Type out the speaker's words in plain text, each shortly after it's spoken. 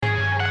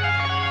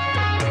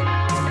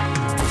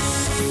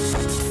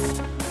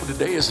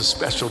today is a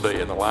special day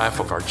in the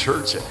life of our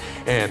church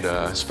and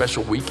a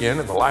special weekend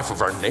in the life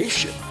of our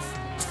nation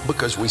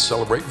because we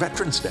celebrate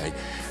Veterans Day.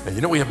 And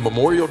you know, we have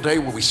Memorial Day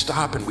where we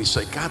stop and we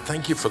say, God,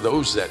 thank you for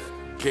those that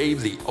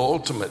gave the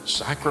ultimate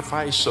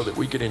sacrifice so that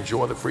we could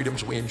enjoy the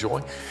freedoms we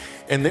enjoy.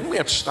 And then we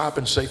have to stop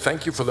and say,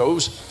 thank you for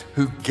those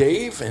who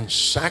gave and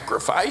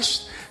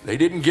sacrificed. They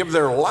didn't give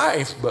their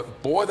life,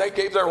 but boy, they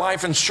gave their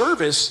life in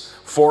service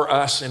for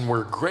us, and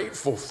we're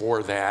grateful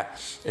for that.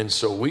 And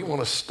so we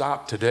want to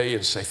stop today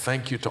and say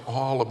thank you to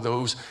all of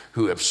those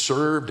who have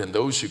served and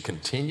those who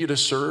continue to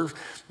serve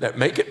that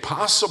make it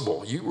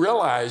possible. You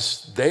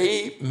realize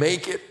they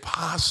make it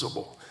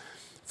possible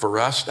for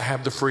us to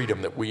have the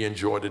freedom that we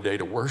enjoy today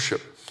to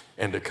worship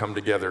and to come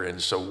together. And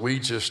so we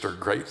just are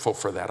grateful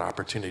for that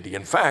opportunity.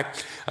 In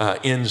fact,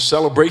 in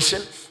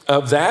celebration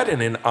of that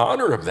and in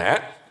honor of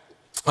that,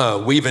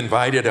 we've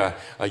invited a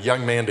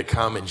young man to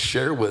come and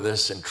share with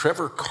us, and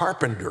Trevor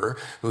Carpenter,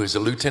 who is a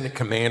lieutenant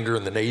commander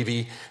in the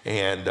Navy,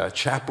 and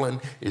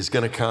Chaplin is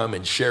going to come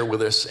and share with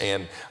us.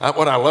 And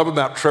what I love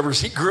about Trevor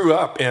is he grew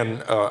up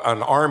in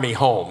an Army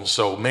home.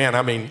 So, man,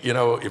 I mean, you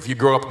know, if you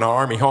grow up in an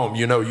Army home,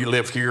 you know you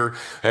live here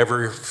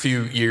every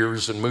few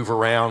years and move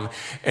around.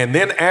 And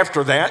then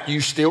after that, you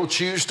still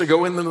choose to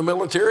go into the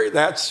military.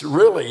 That's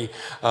really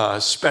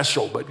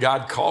special. But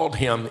God called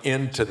him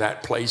into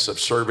that place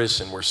of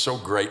service, and we're so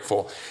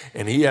grateful.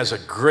 And he has a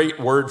great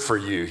word for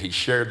you. He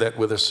shared that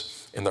with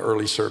us in the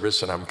early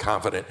service, and I'm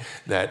confident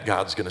that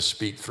God's going to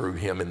speak through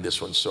him in this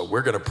one. So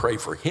we're going to pray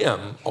for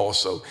him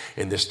also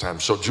in this time.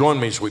 So join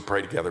me as we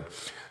pray together.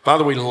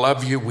 Father, we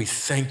love you. We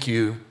thank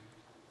you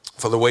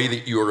for the way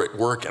that you are at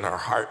work in our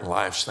heart and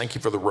lives. Thank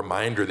you for the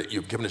reminder that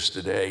you've given us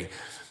today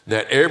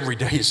that every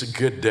day is a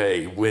good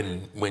day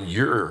when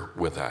you're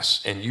with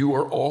us, and you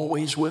are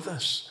always with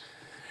us.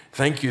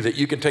 Thank you that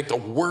you can take the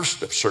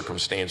worst of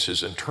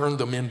circumstances and turn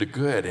them into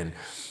good.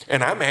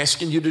 And I'm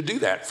asking you to do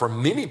that for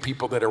many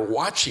people that are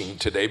watching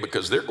today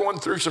because they're going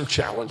through some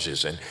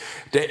challenges. And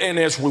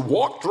as we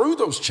walk through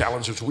those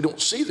challenges, we don't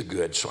see the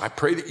good. So I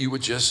pray that you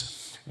would just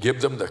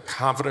give them the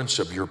confidence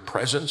of your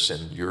presence,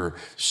 and your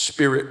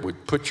spirit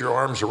would put your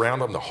arms around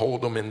them to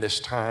hold them in this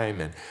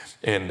time,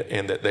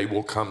 and that they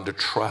will come to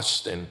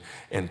trust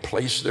and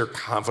place their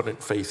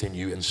confident faith in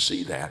you and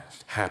see that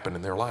happen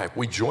in their life.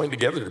 We join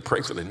together to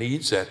pray for the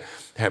needs that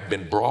have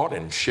been brought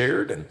and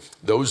shared, and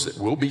those that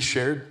will be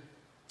shared,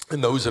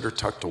 and those that are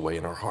tucked away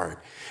in our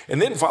heart.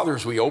 And then, Father,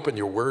 as we open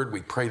your word,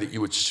 we pray that you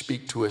would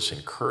speak to us,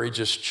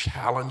 encourage us,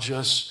 challenge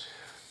us.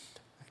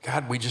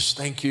 God, we just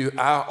thank you.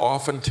 I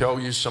often tell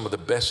you some of the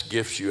best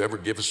gifts you ever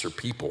give us are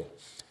people.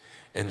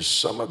 And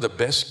some of the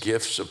best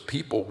gifts of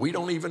people we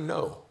don't even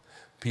know.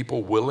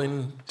 People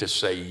willing to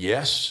say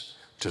yes,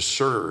 to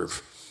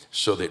serve,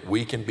 so that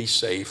we can be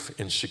safe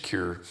and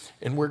secure.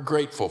 And we're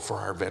grateful for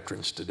our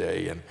veterans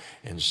today.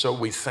 And so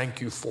we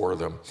thank you for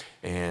them.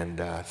 And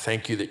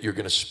thank you that you're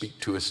going to speak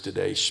to us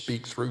today.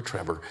 Speak through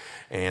Trevor,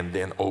 and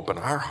then open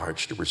our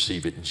hearts to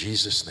receive it. In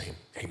Jesus' name,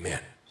 amen.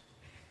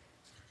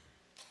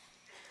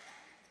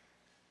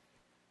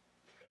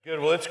 Good.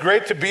 Well, it's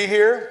great to be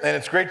here, and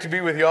it's great to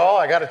be with y'all.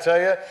 I got to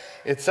tell you,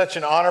 it's such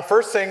an honor.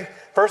 First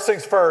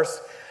things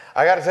first,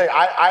 I got to tell you,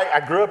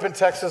 I grew up in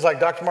Texas.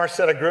 Like Dr. Marsh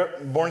said,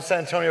 born in San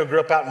Antonio,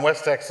 grew up out in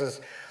West Texas.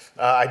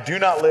 I do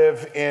not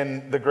live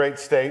in the great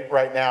state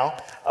right now.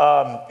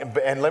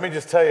 And let me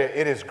just tell you,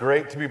 it is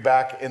great to be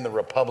back in the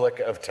Republic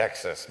of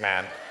Texas,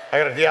 man.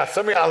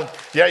 Some of y'all,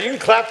 you can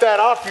clap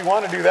that off if you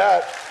want to do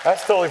that.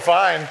 That's totally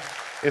fine.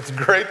 It's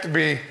great to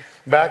be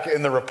back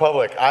in the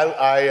Republic.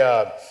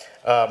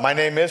 My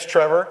name is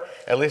Trevor.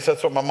 At least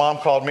that's what my mom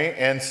called me.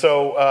 And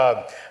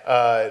so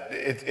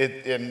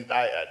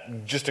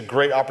just a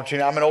great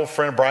opportunity. I'm an old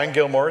friend of Brian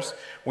Gilmore's.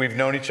 We've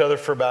known each other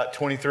for about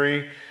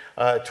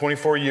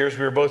 24 years.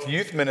 We were both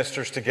youth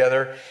ministers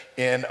together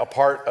in a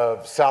part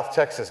of South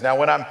Texas. Now,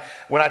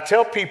 when I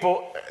tell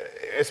people,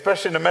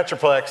 especially in the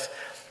Metroplex,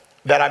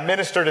 that I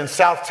ministered in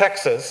South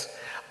Texas,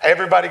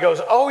 everybody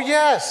goes, oh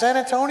yeah, San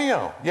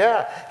Antonio.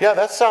 Yeah,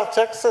 that's South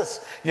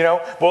Texas. You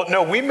know, well,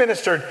 no, we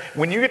ministered,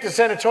 when you get to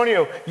San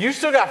Antonio, you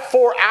still got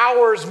 4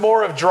 hours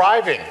more of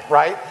driving,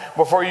 right?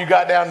 Before you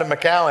got down to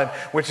McAllen,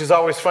 which is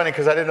always funny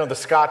because I didn't know the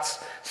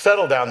Scots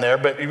settled down there,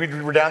 but we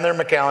were down there in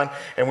McAllen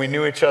and we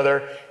knew each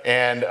other,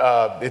 and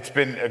it's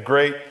been a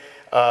great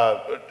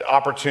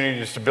opportunity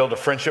just to build a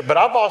friendship. But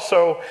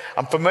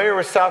I'm familiar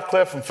with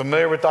Southcliff. I'm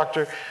familiar with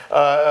Dr.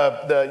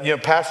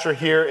 Pastor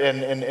here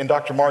and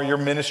Dr. Mar, your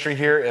ministry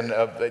here,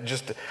 and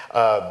just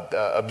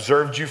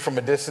observed you from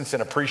a distance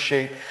and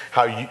appreciate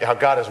how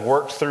God has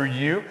worked through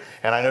you.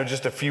 And I know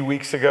just a few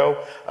weeks ago,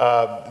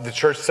 the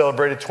church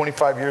celebrated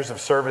 25 years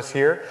of service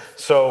here.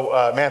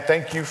 So, man,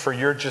 thank you for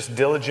your just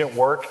diligent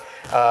work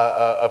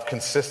of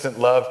consistent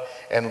love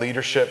and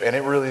leadership, and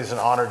it really is an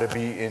honor to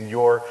be in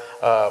your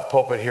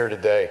pulpit here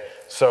today.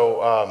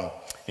 So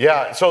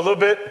so a little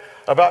bit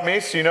about me,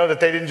 so you know that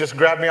they didn't just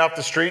grab me off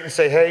the street and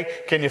say, hey,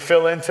 can you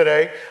fill in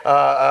today?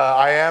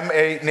 I am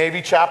a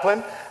Navy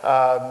chaplain.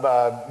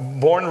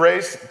 born,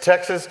 raised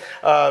Texas.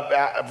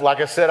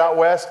 Like I said, out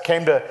west.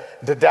 Came to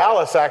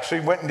Dallas,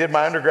 actually. Went and did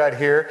my undergrad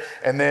here,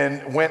 and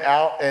then went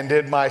out and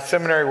did my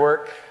seminary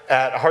work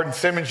at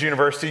Hardin-Simmons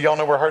University. Y'all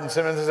know where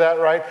Hardin-Simmons is at,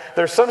 right?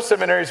 There's some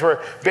seminaries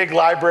where big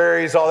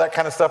libraries, all that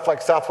kind of stuff,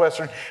 like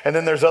Southwestern, and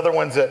then there's other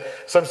ones that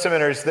some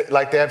seminaries,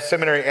 like they have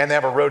seminary and they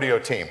have a rodeo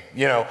team,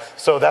 you know.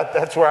 So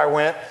that's where I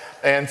went.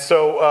 And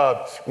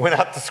so went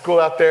out to school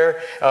out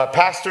there,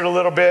 pastored a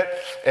little bit,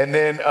 and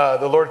then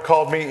the Lord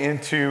called me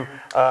into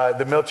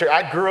the military.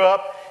 I grew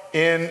up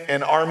in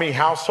an Army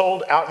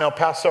household out in El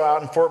Paso,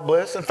 out in Fort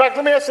Bliss. In fact,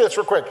 let me ask you this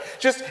real quick.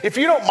 Just, if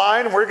you don't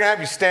mind, we're going to have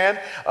you stand.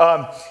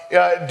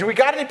 Do we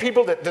got any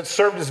people that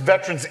served as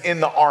veterans in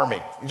the Army?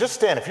 Just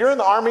stand. If you're in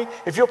the Army,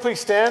 if you'll please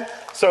stand.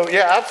 So,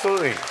 yeah,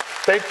 absolutely.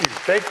 Thank you.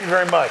 Thank you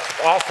very much.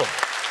 Awesome.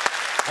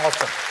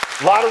 Awesome.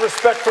 A lot of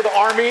respect for the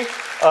Army.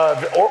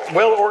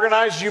 Well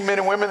organized, you men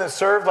and women that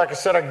served. Like I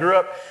said, I grew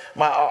up.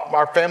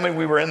 Our family,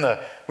 we were in the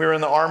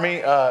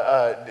Army,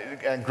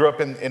 and grew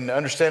up in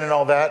understanding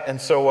all that. And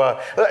so,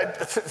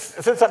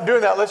 since I'm doing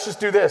that, let's just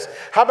do this.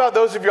 How about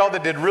those of y'all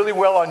that did really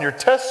well on your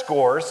test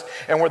scores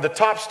and were the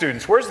top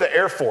students? Where's the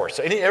Air Force?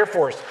 Any Air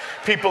Force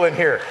people in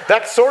here?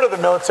 That's sort of the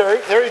military.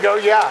 There you go.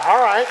 Yeah.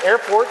 All right. Air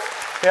Force.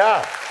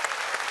 Yeah.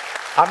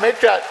 I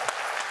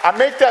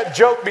make that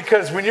joke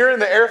because when you're in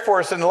the Air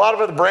Force, and a lot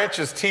of other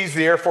branches tease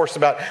the Air Force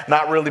about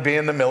not really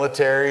being the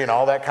military and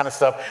all that kind of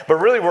stuff, but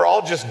really we're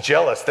all just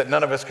jealous that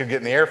none of us could get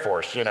in the Air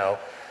Force, you know.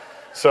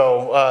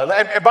 So,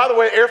 and by the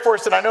way, Air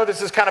Force, and I know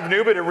this is kind of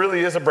new, but it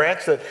really is a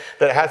branch that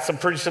has some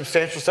pretty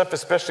substantial stuff,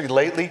 especially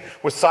lately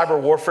with cyber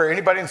warfare.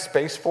 Anybody in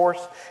Space Force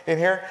in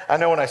here? I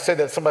know when I say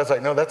that, somebody's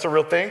like, no, that's a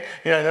real thing.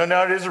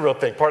 No, it is a real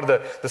thing. Part of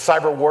the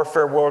cyber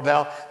warfare world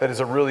now that is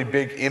a really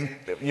big,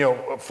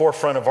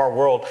 forefront of our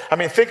world. I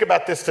mean, think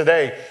about this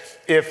today.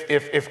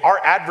 If our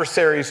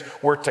adversaries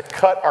were to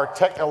cut our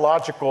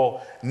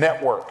technological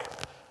network,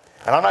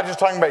 and I'm not just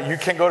talking about you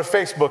can't go to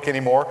Facebook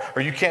anymore,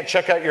 or you can't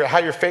check out how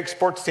your fake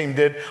sports team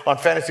did on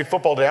fantasy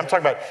football day. I'm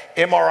talking about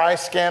MRI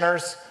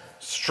scanners,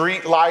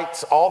 street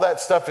lights, all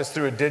that stuff is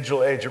through a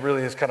digital age. It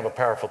really is kind of a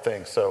powerful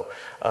thing. So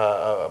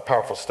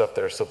powerful stuff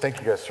there. So thank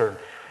you guys for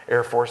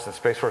Air Force and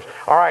Space Force.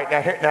 All right,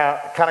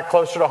 now kind of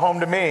closer to home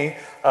to me,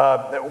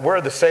 where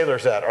are the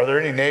sailors at? Are there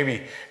any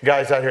Navy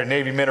guys out here,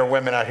 Navy men or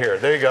women out here?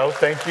 There you go.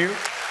 Thank you.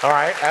 All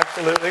right,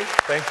 absolutely.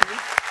 Thank you.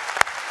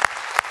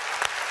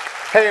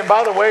 Hey, and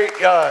by the way,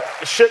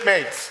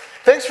 shipmates,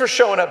 thanks for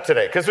showing up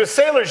today. Because with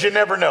sailors, you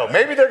never know.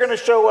 Maybe they're going to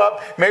show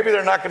up. Maybe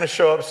they're not going to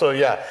show up. So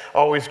yeah,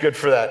 always good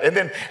for that. And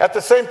then at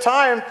the same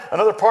time,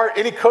 another part,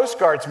 any Coast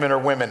Guardsmen or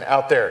women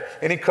out there?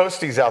 Any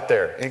Coasties out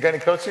there? You got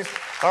any Coasties?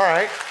 All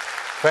right.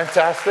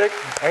 Fantastic.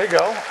 There you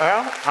go.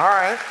 Well, all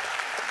right.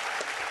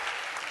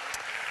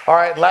 All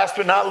right, last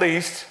but not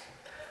least,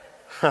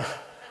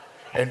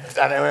 and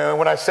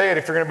when I say it,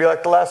 if you're going to be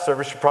like the last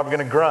service, you're probably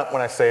going to grunt when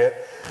I say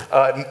it.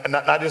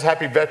 Not just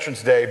Happy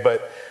Veterans Day,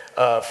 but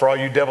for all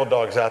you devil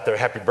dogs out there,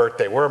 happy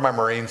birthday. Where are my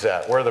Marines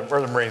at? Where are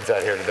the Marines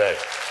at here today?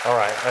 All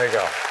right, there you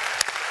go.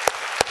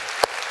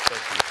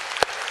 Thank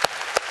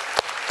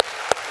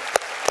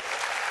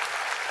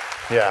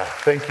you. Yeah,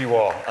 thank you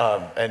all.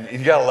 And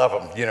you got to love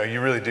them. You know,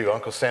 you really do.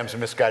 Uncle Sam's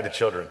misguided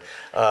children.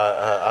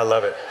 I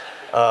love it.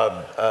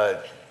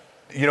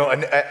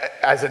 And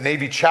as a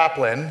Navy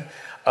chaplain,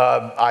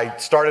 I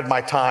started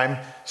my time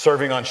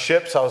serving on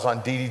ships. I was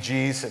on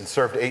DDGs and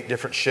served 8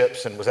 different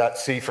ships and was at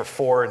sea for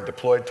 4 and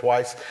deployed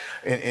twice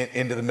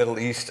into the Middle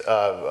East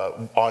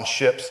on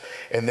ships.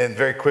 And then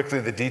very quickly,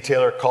 the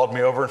detailer called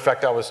me over. In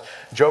fact, I was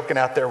joking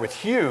out there with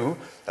Hugh,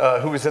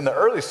 who was in the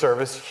early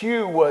service.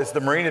 Hugh was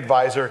the Marine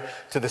advisor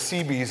to the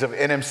Seabees of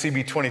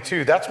NMCB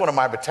 22. That's one of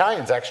my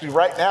battalions, actually,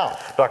 right now,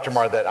 Dr.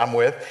 Mar, that I'm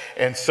with.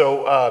 And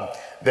so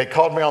they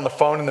called me on the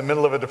phone in the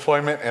middle of a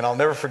deployment, and I'll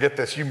never forget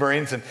this. You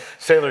Marines and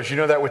sailors, you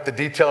know that with the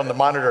detail and the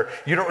monitor,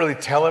 you don't really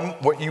tell him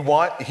what you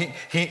want.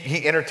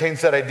 He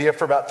entertains that idea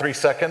for about 3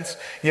 seconds,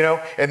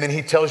 and then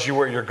he tells you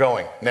where you're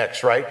going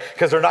next, right?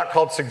 Because they're not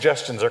called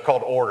suggestions, they're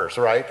called orders,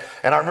 right?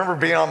 And I remember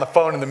being on the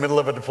phone in the middle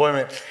of a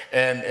deployment,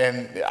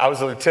 and I was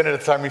a lieutenant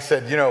at the time. He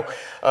said,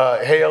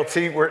 hey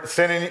LT, we're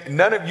sending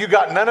you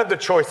got none of the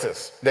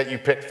choices that you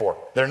picked for.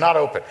 They're not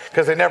open,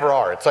 because they never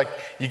are. It's like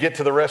you get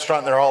to the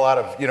restaurant and they're all out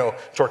of,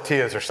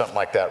 tortillas or something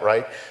like that,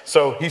 right?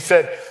 So he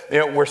said,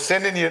 we're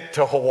sending you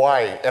to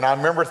Hawaii. And I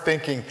remember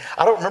thinking,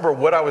 I don't remember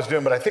what I was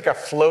doing, but I think I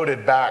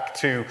floated back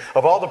to,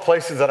 of all the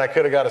places that I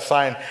could have got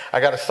assigned, I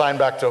got assigned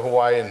back to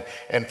Hawaii.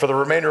 And for the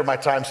remainder of my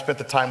time, spent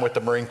the time with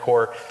the Marine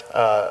Corps,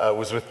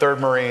 was with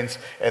 3rd Marines,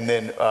 and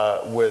then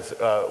was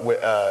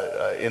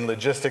in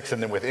logistics,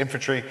 and then with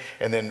infantry,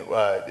 and then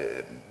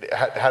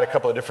had a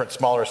couple of different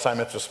smaller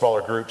assignments with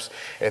smaller groups,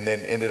 and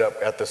then ended up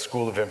at the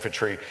School of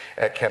Infantry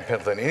at Camp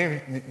Pendleton.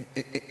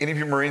 Any of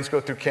you Marines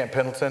go through Camp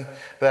Pendleton?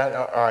 All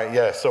right,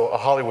 yeah, so a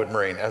Hollywood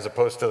Marine as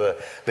opposed to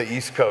the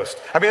East Coast.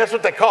 I mean, that's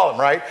what they call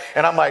them, right?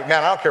 And I'm like,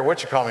 man, I don't care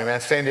what you call me,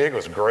 man. San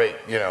Diego's great,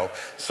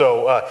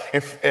 So,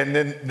 and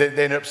then they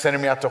ended up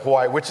sending me out to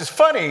Hawaii, which is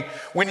funny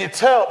when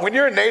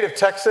you're a native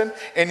Texan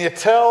and you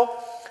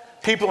tell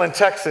people in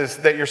Texas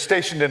that you're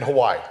stationed in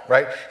Hawaii,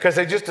 right? Because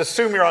they just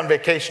assume you're on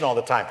vacation all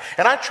the time.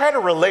 And I try to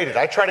relate it.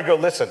 I try to go,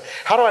 listen,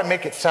 how do I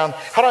make it sound,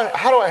 how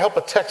do I help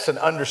a Texan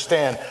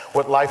understand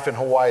what life in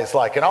Hawaii is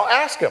like? And I'll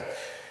ask them,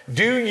 have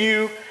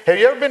you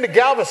ever been to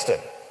Galveston?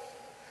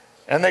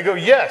 And they go,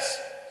 yes.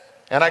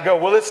 And I go,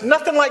 well, it's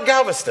nothing like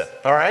Galveston,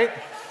 all right?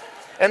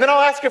 And then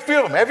I'll ask a few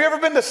of them, have you ever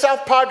been to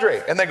South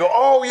Padre? And they go,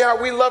 oh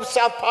yeah, we love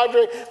South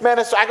Padre. Man,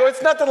 I go,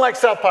 it's nothing like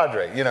South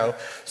Padre, you know.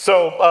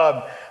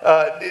 So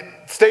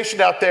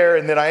stationed out there,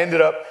 and then I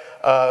ended up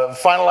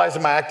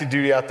finalizing my active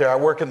duty out there. I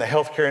work in the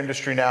healthcare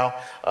industry now,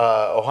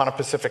 Ohana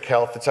Pacific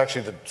Health. It's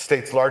actually the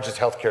state's largest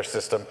healthcare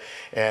system,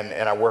 and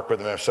I work with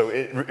them. So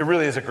it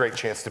really is a great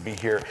chance to be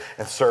here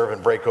and serve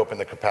and break open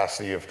the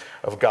capacity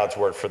of God's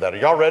word for that. Are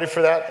y'all ready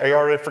for that? Are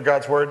y'all ready for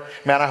God's word?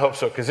 Man, I hope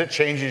so, because it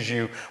changes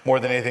you more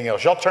than anything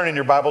else. Y'all turn in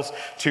your Bibles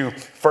to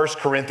 1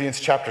 Corinthians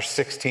chapter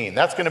 16.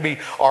 That's going to be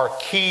our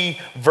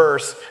key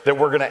verse that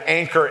we're going to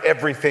anchor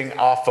everything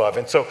off of.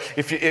 And so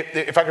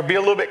if I could be a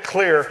little bit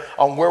clear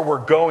on where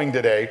we're going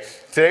today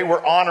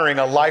we're honoring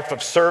a life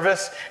of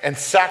service and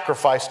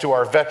sacrifice to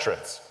our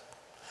veterans.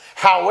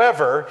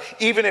 However,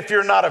 even if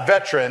you're not a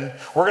veteran,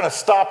 we're going to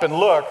stop and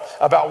look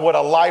about what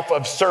a life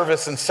of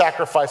service and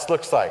sacrifice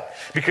looks like.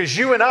 Because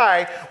you and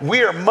I,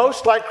 we are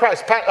most like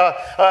Christ.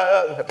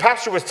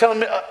 Pastor was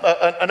telling me,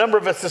 a number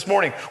of us this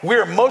morning, we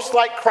are most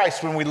like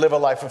Christ when we live a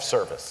life of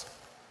service.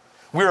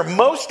 We are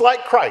most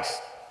like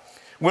Christ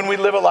when we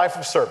live a life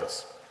of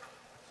service.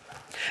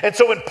 And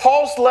so in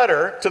Paul's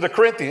letter to the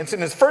Corinthians,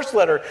 in his first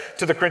letter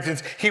to the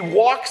Corinthians, he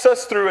walks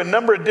us through a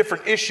number of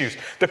different issues.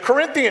 The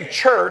Corinthian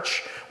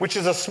church, which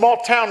is a small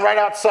town right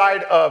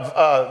outside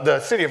of the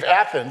city of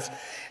Athens,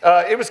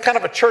 it was kind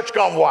of a church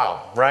gone wild,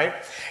 right?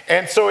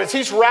 And so as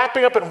he's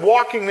wrapping up and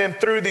walking them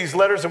through these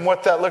letters and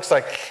what that looks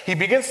like, he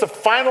begins to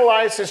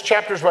finalize his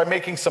chapters by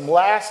making some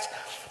last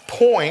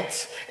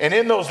points. And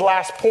in those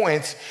last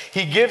points,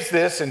 he gives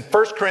this in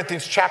 1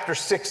 Corinthians chapter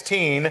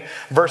 16,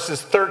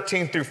 verses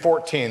 13 through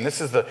 14.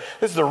 This is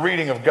the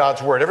reading of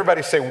God's word.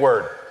 Everybody say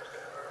word.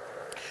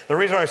 The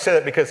reason why I say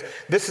that, because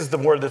this is the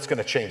word that's going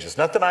to change us.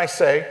 Nothing I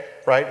say,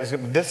 right?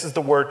 This is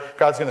the word.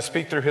 God's going to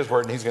speak through his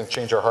word, and he's going to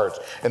change our hearts.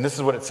 And this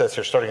is what it says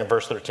here, starting in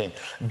verse 13.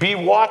 Be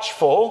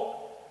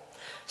watchful,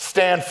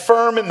 stand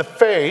firm in the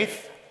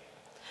faith,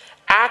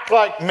 act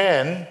like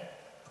men,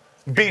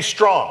 be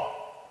strong.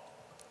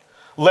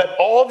 Let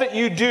all that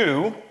you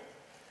do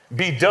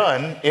be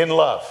done in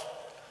love.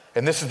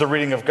 And this is the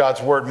reading of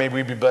God's word. May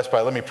we be blessed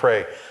by it. Let me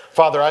pray.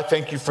 Father, I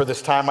thank you for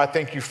this time. I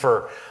thank you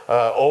for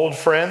old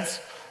friends,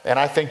 and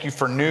I thank you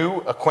for new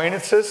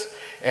acquaintances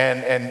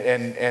and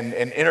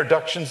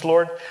introductions,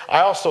 Lord. I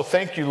also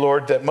thank you,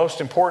 Lord, that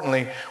most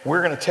importantly,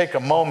 we're going to take a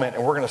moment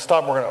and we're going to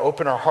stop. We're going to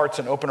open our hearts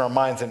and open our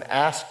minds and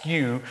ask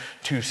you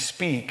to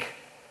speak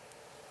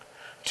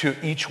to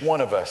each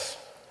one of us.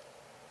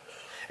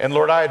 And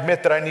Lord, I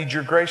admit that I need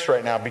your grace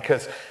right now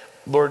because,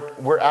 Lord,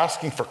 we're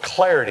asking for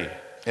clarity.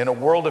 In a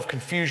world of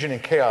confusion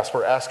and chaos,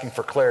 we're asking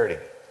for clarity.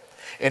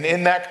 And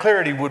in that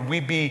clarity, would we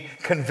be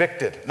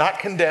convicted? Not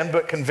condemned,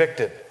 but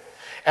convicted.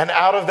 And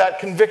out of that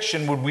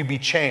conviction, would we be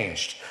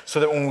changed? So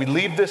that when we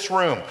leave this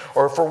room,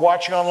 or if we're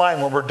watching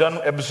online, when we're done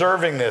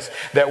observing this,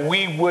 that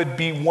we would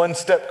be one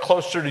step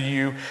closer to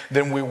you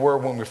than we were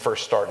when we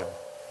first started.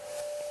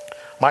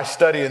 My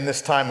study in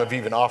this time of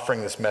even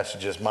offering this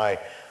message is my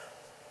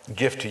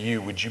gift to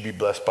you. Would you be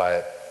blessed by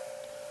it?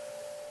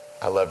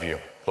 I love you,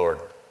 Lord.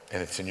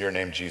 And it's in your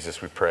name,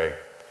 Jesus, we pray.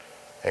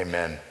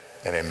 Amen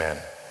and amen.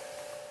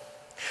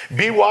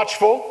 Be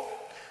watchful,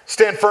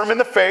 stand firm in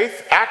the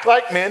faith, act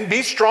like men,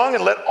 be strong,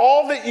 and let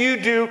all that you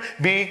do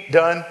be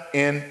done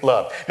in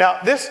love. Now,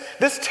 this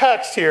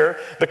text here,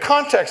 the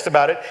context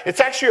about it, it's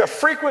actually a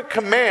frequent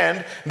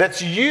command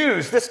that's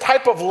used, this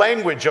type of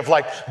language of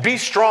like, be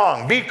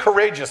strong, be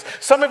courageous.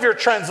 Some of your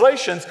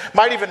translations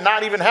might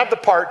not even have the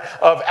part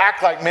of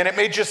act like men. It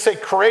may just say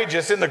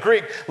courageous. In the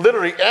Greek,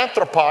 literally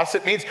anthropos,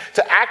 it means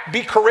to act,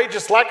 be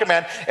courageous like a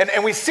man.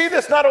 And we see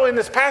this not only in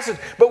this passage,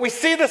 but we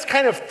see this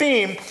kind of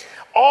theme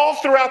all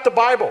throughout the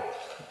Bible.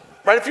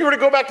 Right? If you were to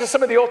go back to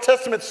some of the Old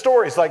Testament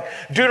stories like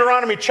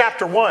Deuteronomy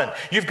chapter 1,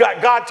 you've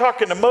got God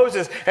talking to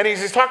Moses, and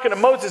he's talking to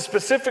Moses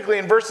specifically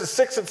in verses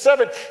 6 and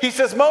 7. He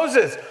says,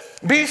 Moses,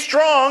 be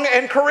strong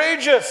and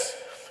courageous.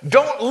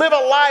 Don't live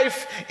a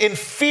life in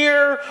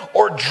fear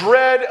or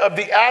dread of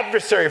the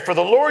adversary, for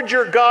the Lord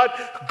your God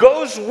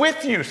goes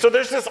with you. So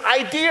there's this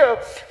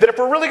idea that if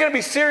we're really going to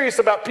be serious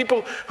about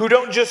people who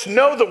don't just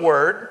know the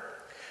word,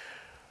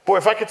 boy,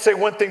 if I could say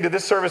one thing to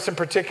this service in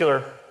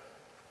particular,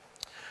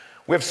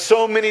 we have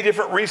so many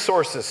different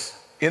resources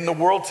in the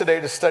world today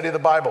to study the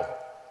Bible.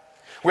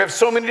 We have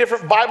so many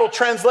different Bible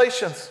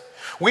translations.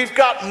 We've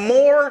got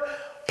more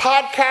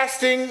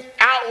podcasting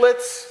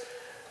outlets.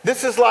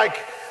 This is like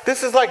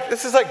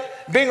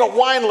being a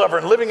wine lover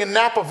and living in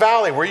Napa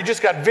Valley, where you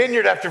just got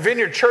vineyard after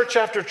vineyard, church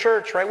after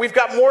church, right? We've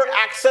got more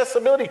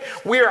accessibility.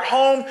 We are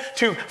home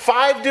to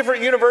 5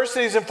 different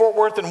universities in Fort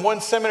Worth and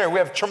 1 seminary. We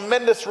have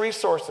tremendous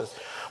resources.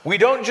 We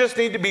don't just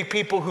need to be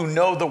people who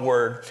know the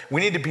word.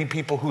 We need to be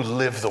people who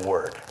live the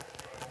word.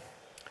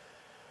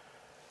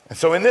 And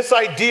so in this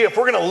idea, if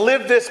we're going to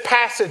live this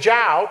passage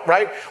out,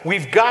 right,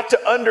 we've got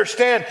to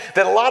understand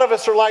that a lot of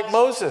us are like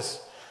Moses.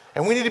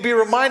 And we need to be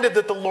reminded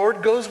that the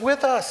Lord goes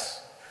with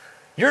us.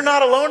 You're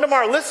not alone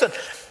tomorrow. Listen,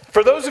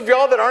 for those of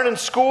y'all that aren't in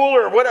school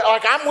or what,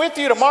 like I'm with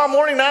you tomorrow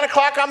morning, 9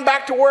 o'clock, I'm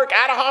back to work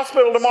at a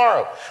hospital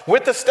tomorrow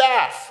with the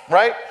staff,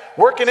 right?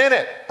 Working in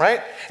it,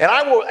 right? And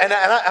I will, and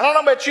I don't know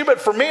about you, but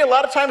for me, a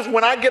lot of times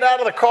when I get out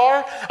of the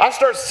car, I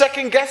start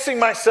second guessing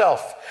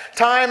myself.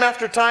 Time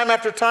after time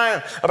after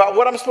time about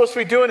what I'm supposed to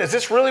be doing. Is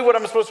this really what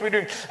I'm supposed to be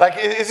doing? Like,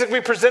 is it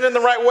be presented in the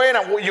right way?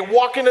 And you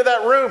walk into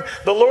that room,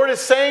 the Lord is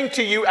saying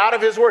to you out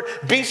of his word,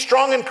 be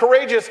strong and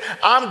courageous.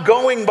 I'm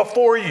going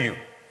before you.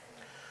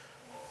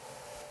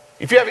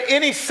 If you have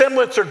any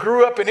semblance or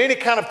grew up in any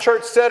kind of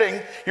church setting,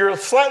 you're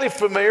slightly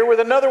familiar with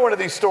another one of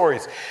these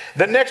stories.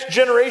 The next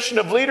generation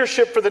of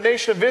leadership for the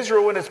nation of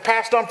Israel, when it's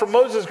passed on from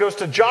Moses, goes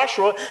to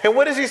Joshua. And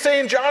what does he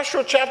say in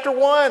Joshua chapter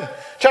 1?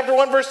 Chapter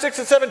 1, verse 6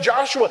 and 7,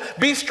 Joshua,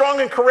 be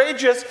strong and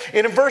courageous.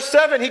 And in verse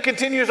 7, he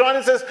continues on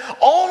and says,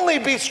 only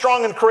be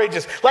strong and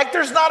courageous. Like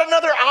there's not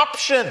another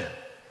option.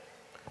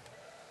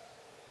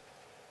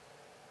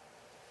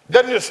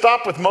 Doesn't just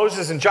stop with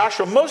Moses and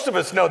Joshua. Most of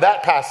us know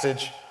that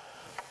passage.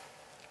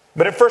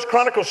 But in 1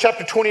 Chronicles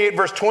chapter 28,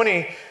 verse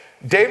 20,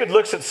 David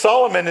looks at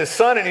Solomon, his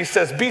son, and he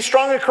says, be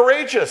strong and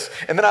courageous.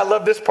 And then I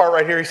love this part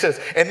right here. He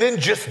says, and then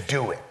just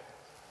do it.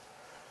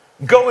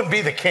 Go and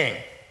be the king.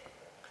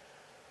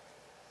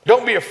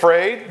 Don't be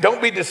afraid.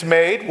 Don't be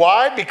dismayed.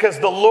 Why? Because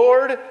the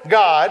Lord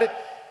God,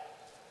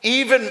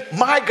 even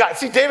my God.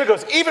 See, David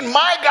goes, even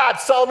my God,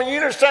 Solomon,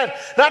 you understand,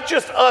 not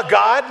just a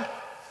God,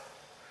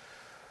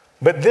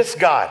 but this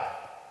God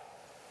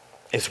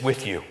is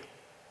with you.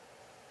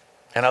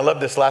 And I love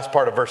this last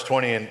part of verse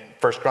 20 in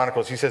 1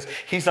 Chronicles. He says,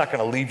 he's not going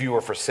to leave you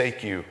or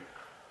forsake you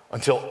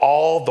until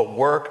all the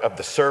work of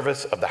the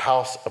service of the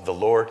house of the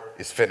Lord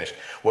is finished.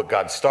 What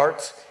God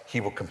starts, he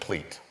will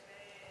complete.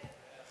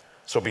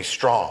 So be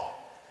strong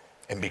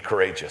and be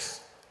courageous.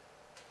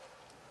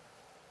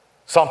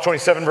 Psalm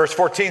 27 verse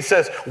 14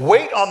 says,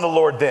 wait on the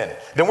Lord then.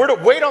 Then we're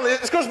to wait on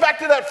this. This goes back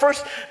to that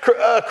first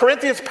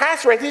Corinthians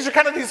passage, right? These are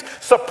kind of these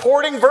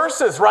supporting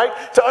verses, right?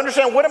 To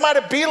understand what am I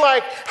to be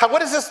like? What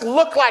does this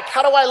look like?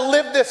 How do I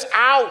live this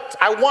out?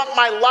 I want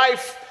my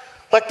life,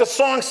 like the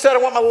song said, I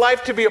want my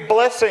life to be a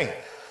blessing.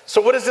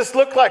 So what does this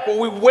look like? Well,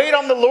 we wait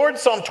on the Lord,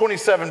 Psalm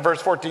 27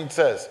 verse 14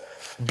 says.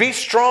 Be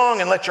strong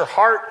and let your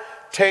heart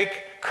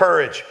take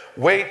courage.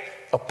 Wait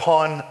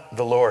upon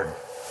the Lord.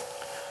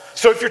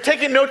 So if you're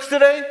taking notes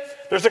today,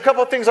 there's a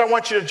couple of things I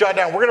want you to jot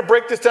down. We're going to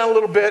break this down a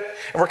little bit,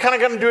 and we're kind of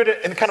going to do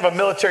it in kind of a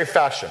military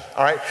fashion,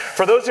 all right?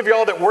 For those of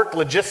y'all that work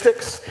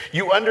logistics,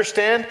 you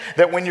understand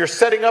that when you're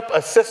setting up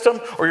a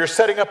system, or you're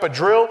setting up a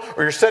drill,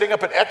 or you're setting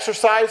up an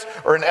exercise,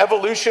 or an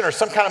evolution, or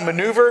some kind of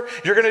maneuver,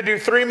 you're going to do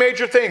three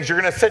major things. You're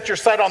going to set your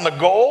sight on the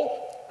goal,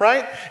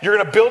 right? You're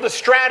going to build a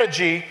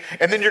strategy,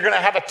 and then you're going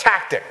to have a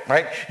tactic,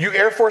 right? You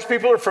Air Force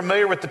people are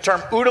familiar with the term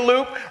OODA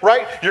loop,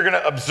 right? You're going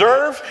to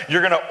observe,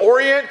 you're going to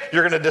orient,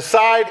 you're going to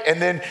decide, and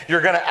then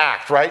you're going to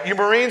act, right? You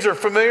Marines are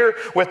familiar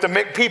with the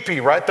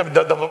McPP, right?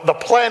 The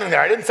planning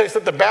there. I didn't say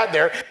something bad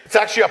there. It's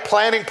actually a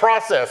planning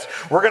process.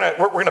 We're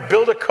going to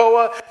build a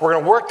COA. We're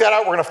going to work that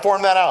out. We're going to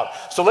form that out.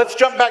 So let's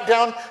jump back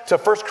down to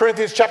 1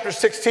 Corinthians chapter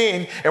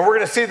 16, and we're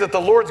going to see that the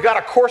Lord's got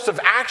a course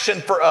of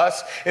action for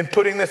us in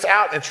putting this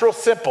out. And it's real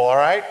simple, all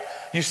right?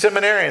 You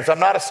seminarians, I'm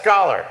not a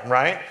scholar,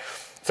 right?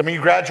 Some of you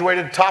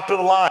graduated top of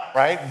the line,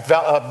 right?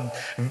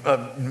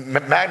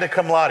 Magna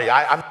cum laude.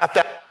 I'm not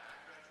that.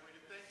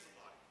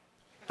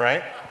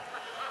 Right?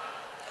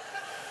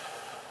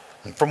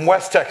 I'm from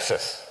West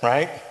Texas,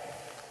 right?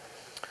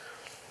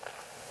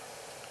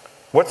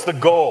 What's the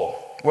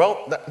goal?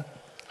 Well,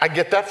 I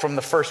get that from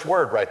the first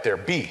word right there,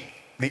 be.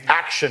 The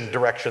action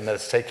direction that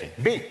it's taking.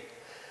 Be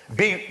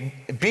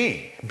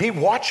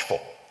watchful,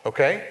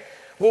 okay?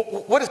 Well,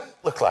 what does it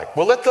look like?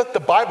 Well, let's let the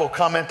Bible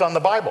comment on the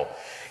Bible.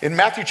 In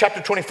Matthew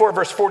chapter 24,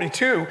 verse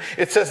 42,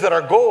 it says that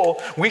our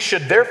goal, we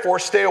should therefore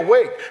stay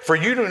awake, for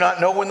you do not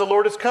know when the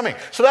Lord is coming.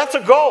 So that's a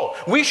goal.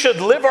 We should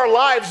live our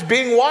lives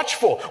being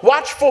watchful.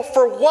 Watchful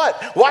for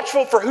what?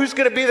 Watchful for who's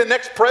going to be the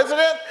next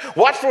president?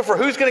 Watchful for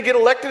who's going to get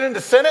elected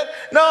into Senate?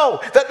 No,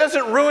 that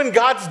doesn't ruin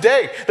God's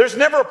day. There's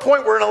never a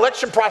point where an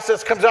election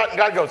process comes out and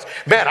God goes,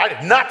 man, I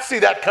did not see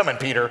that coming,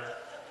 Peter.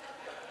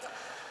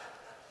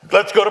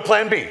 Let's go to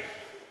plan B.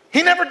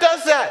 He never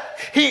does that.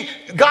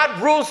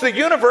 God rules the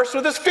universe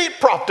with his feet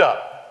propped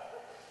up.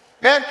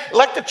 And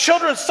like the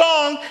children's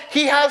song,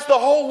 he has the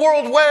whole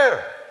world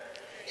where?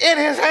 In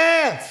his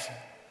hands.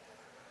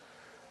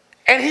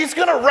 And he's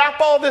going to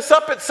wrap all this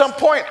up at some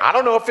point. I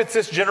don't know if it's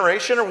this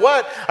generation or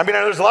what. I mean,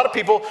 there's a lot of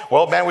people,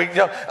 well, man,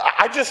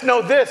 I just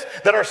know this,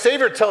 that our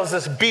Savior tells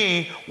us,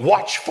 be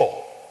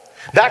watchful.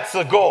 That's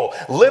the goal.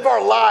 Live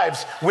our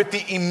lives with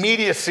the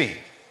immediacy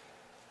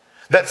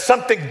that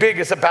something big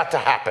is about to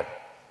happen.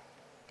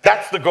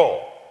 That's the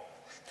goal.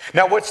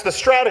 Now, what's the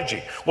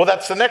strategy? Well,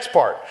 that's the next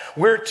part.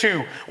 We're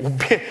to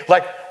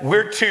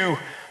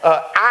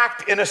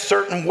act in a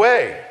certain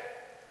way.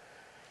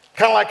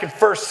 Kind of like in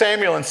 1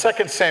 Samuel and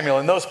 2 Samuel,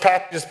 in those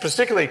passages,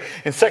 particularly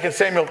in 2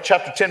 Samuel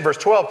chapter 10, verse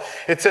 12,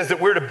 it says that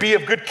we're to be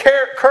of good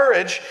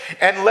courage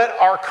and let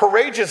our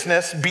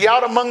courageousness be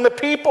out among the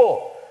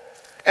people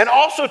and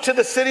also to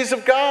the cities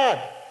of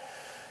God.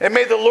 And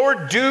may the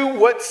Lord do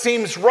what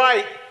seems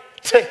right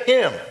to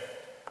him.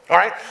 All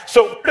right,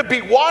 so we're to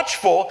be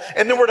watchful,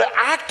 and then we're to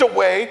act a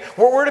way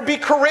where we're to be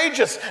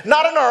courageous,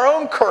 not in our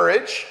own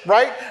courage,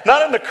 right?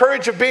 Not in the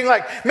courage of being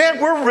like, man,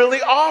 we're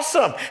really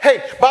awesome.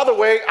 Hey, by the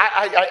way,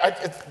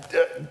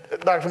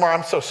 Dr. Moore,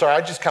 I'm so sorry.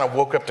 I just kind of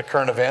woke up to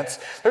current events.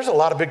 There's a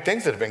lot of big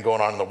things that have been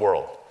going on in the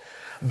world.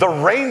 The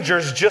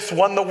Rangers just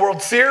won the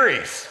World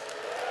Series.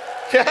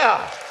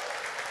 Yeah.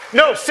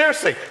 No,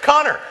 seriously,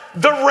 Connor,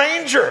 the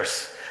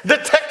Rangers, the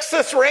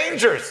Texas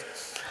Rangers.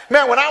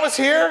 Man, when I was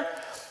here,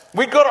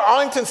 we'd go to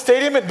Arlington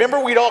Stadium, and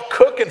remember we'd all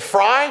cook and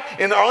fry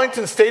in the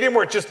Arlington Stadium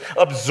where it just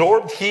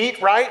absorbed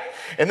heat, right?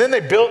 And then they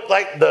built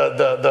like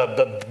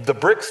the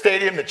brick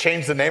stadium that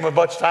changed the name a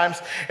bunch of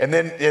times, and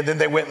then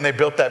they went and they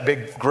built that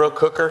big grill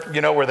cooker,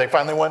 you know, where they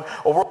finally won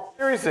a World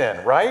Series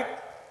in, right?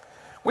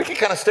 We could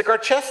kind of stick our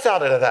chests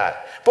out into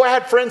that. Boy, I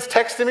had friends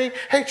texting me,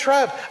 hey,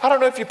 Trev, I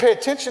don't know if you pay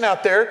attention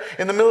out there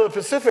in the middle of the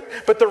Pacific,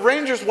 but the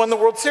Rangers won the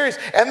World Series.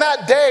 And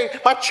that day,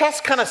 my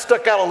chest kind of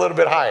stuck out a little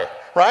bit higher,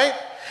 right?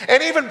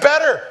 And even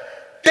better,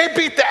 they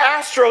beat the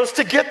Astros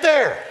to get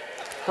there,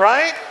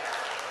 right?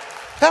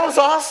 That was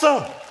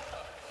awesome.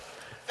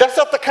 That's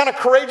not the kind of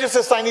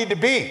courageousness I need to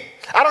be.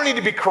 I don't need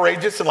to be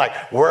courageous in like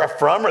where I'm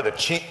from or the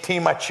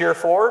team I cheer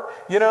for,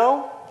 you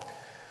know?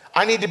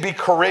 I need to be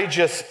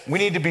courageous. We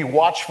need to be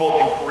watchful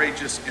and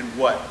courageous in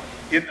what?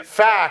 In the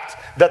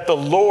fact that the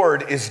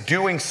Lord is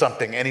doing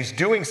something, and he's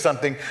doing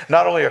something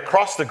not only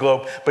across the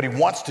globe, but he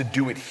wants to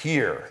do it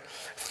here.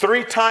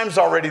 3 times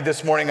already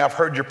this morning, I've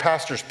heard your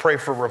pastors pray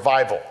for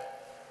revival.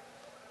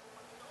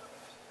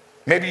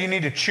 Maybe you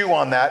need to chew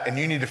on that, and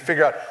you need to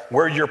figure out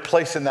where your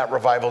place in that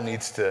revival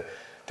needs to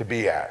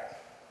be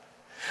at.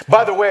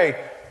 By the way,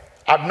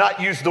 I've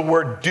not used the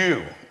word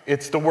do.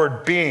 It's the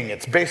word being.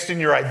 It's based in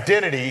your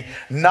identity,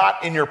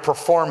 not in your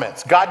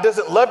performance. God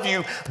doesn't love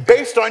you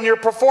based on your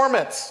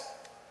performance.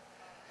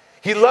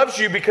 He loves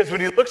you because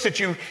when he looks at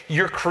you,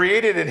 you're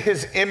created in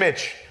his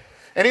image.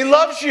 And he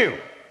loves you.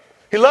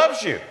 He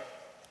loves you.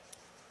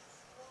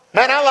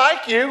 Man, I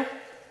like you,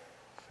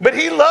 but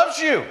he loves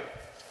you.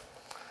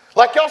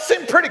 Like, y'all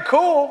seem pretty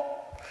cool.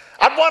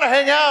 I'd want to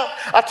hang out.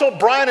 I told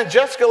Brian and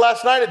Jessica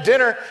last night at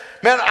dinner,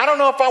 man, I don't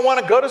know if I want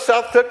to go to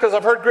Southcliff because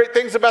I've heard great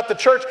things about the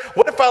church.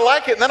 What if I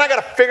like it? And then I got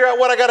to figure out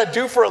what I got to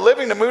do for a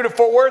living to move to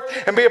Fort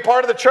Worth and be a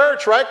part of the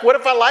church, right? What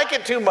if I like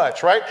it too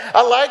much, right?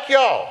 I like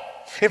y'all.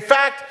 In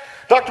fact,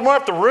 Dr. Moore,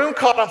 if the room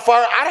caught on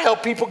fire, I'd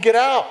help people get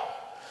out.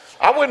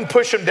 I wouldn't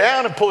push them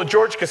down and pull a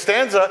George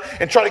Costanza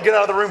and try to get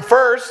out of the room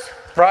first,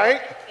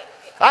 right?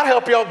 I'd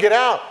help y'all get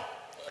out.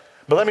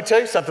 But let me tell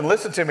you something.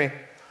 Listen to me.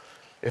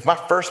 If my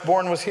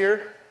firstborn was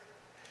here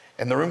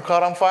and the room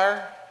caught on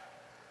fire,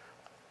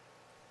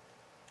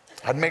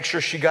 I'd make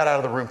sure she got out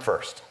of the room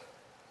first.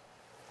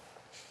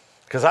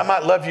 Because I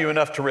might love you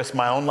enough to risk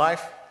my own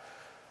life,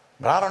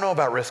 but I don't know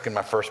about risking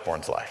my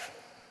firstborn's life.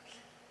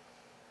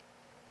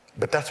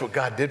 But that's what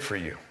God did for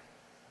you.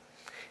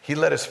 He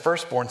let his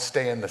firstborn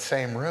stay in the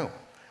same room,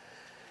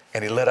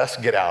 and he let us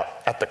get out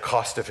at the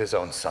cost of his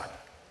own son.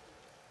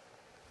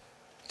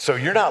 So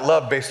you're not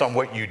loved based on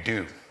what you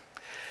do.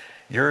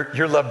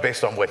 You're loved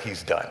based on what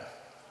he's done.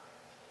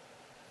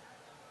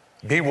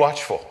 Be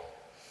watchful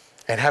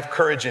and have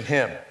courage in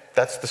him.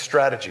 That's the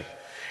strategy.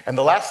 And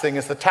the last thing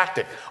is the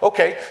tactic.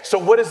 Okay, so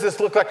what does this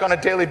look like on a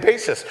daily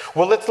basis?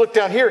 Well, let's look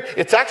down here.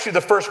 It's actually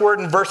the first word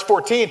in verse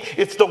 14.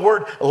 It's the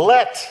word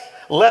let.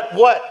 Let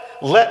what?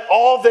 Let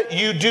all that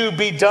you do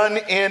be done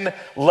in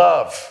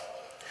love.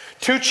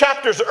 2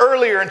 chapters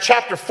earlier in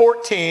chapter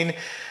 14,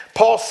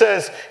 Paul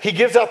says, he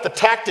gives out the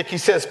tactic. He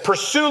says,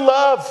 pursue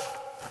love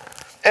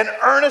and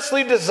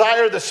earnestly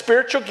desire the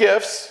spiritual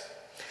gifts,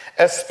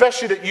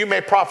 especially that you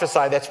may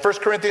prophesy. That's 1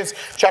 Corinthians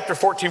chapter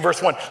 14,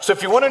 verse 1. So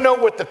if you want to know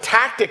what the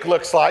tactic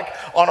looks like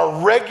on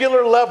a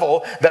regular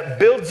level that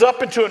builds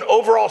up into an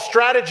overall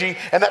strategy,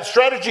 and that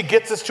strategy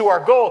gets us to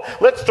our goal,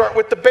 let's start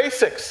with the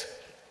basics.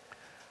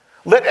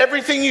 Let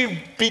everything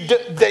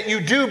that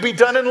you do be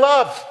done in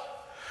love.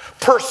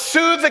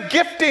 Pursue the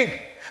gifting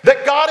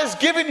that God has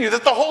given you,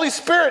 that the Holy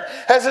Spirit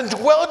has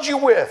indwelled you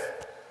with.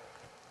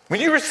 When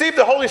you receive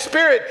the Holy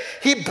Spirit,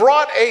 he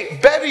brought a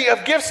bevy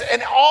of gifts,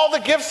 and all the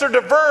gifts are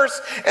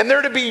diverse, and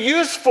they're to be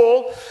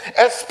useful,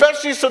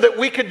 especially so that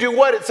we could do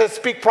what? It says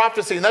speak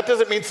prophecy, and that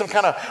doesn't mean some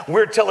kind of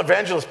weird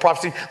televangelist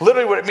prophecy.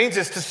 Literally what it means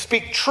is to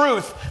speak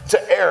truth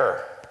to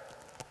error.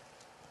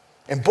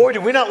 And boy,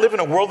 do we not live in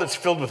a world that's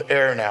filled with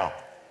error now.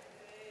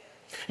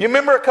 You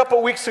remember a couple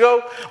of weeks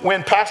ago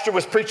when Pastor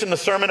was preaching the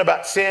sermon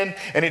about sin,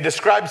 and he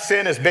described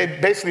sin as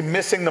basically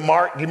missing the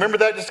mark? Do you remember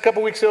that just a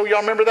couple of weeks ago? Y'all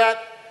remember that?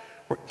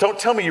 Don't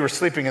tell me you were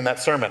sleeping in that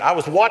sermon. I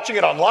was watching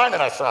it online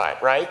and I saw it,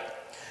 right?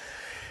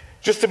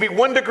 Just to be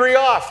 1 degree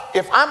off.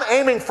 If I'm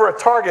aiming for a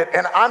target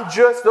and I'm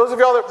just, those of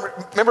y'all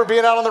that remember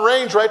being out on the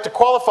range, right, to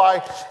qualify,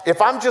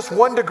 if I'm just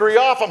 1 degree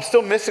off, I'm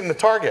still missing the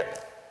target.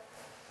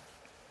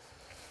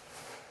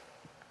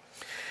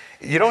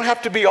 You don't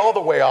have to be all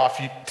the way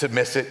off to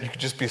miss it. You could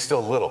just be still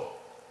a little.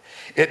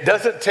 It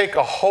doesn't take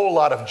a whole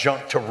lot of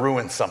junk to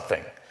ruin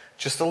something.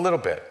 Just a little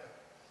bit,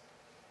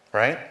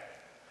 right?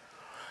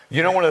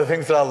 You know one of the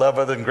things that I love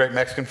other than great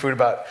Mexican food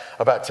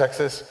about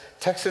Texas?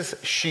 Texas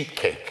sheet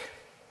cake.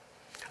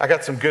 I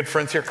got some good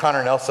friends here, Connor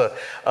and Elsa,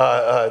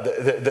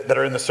 that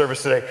are in the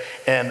service today.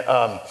 And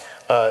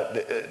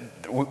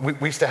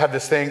we used to have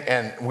this thing,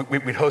 and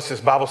we'd host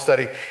this Bible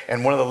study,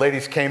 and one of the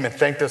ladies came and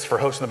thanked us for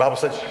hosting the Bible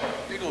study.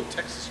 Big old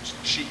Texas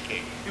sheet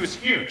cake. It was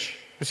huge.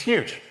 It was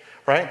huge,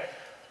 right?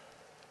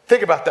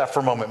 Think about that for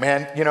a moment,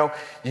 man. You know,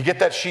 you get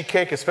that sheet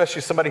cake,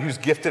 especially somebody who's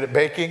gifted at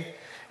baking,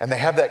 and they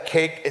have that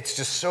cake. It's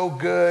just so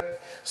good,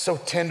 so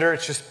tender.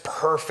 It's just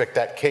perfect,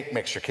 that cake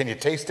mixture. Can you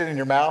taste it in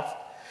your mouth?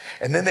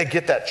 And then they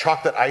get that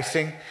chocolate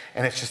icing,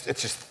 and it's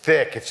just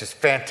thick. It's just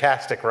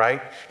fantastic,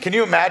 right? Can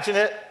you imagine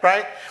it,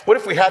 right? What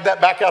if we had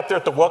that back out there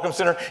at the Welcome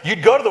Center?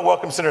 You'd go to the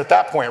Welcome Center at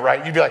that point,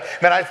 right? You'd be like,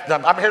 man,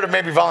 I'm here to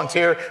maybe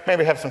volunteer,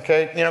 maybe have some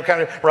cake, you know,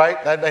 kind of,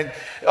 right?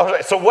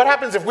 So what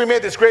happens if we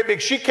made this great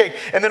big sheet cake,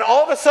 and then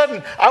all of a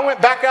sudden, I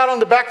went back out on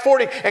the back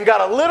 40 and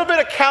got a little bit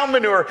of cow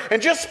manure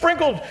and just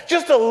sprinkled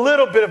just a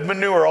little bit of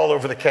manure all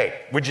over the cake?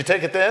 Would you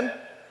take it then?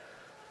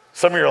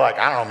 Some of you are like,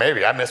 I don't know,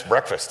 maybe I missed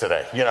breakfast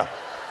today, you know.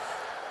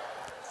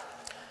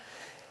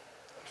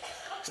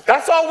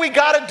 That's all we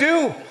got to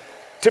do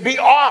to be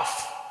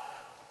off.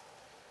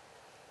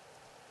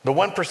 The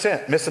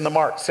 1%, missing the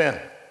mark, sin.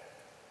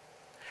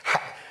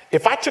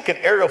 If I took an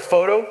aerial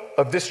photo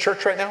of this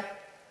church right now,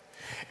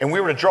 and we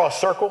were to draw a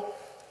circle,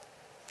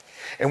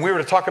 and we were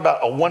to talk about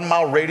a 1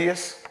 mile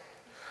radius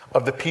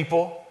of the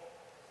people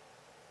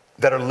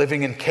that are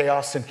living in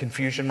chaos and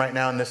confusion right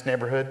now in this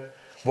neighborhood,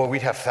 well,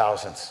 we'd have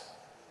thousands.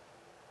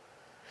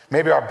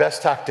 Maybe our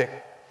best tactic,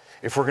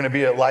 if we're going to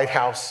be a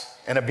lighthouse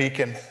and a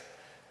beacon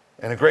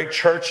and a great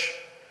church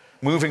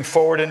moving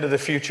forward into the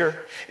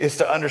future, is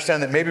to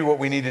understand that maybe what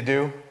we need to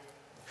do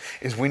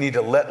is we need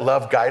to let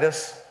love guide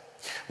us.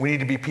 We need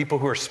to be people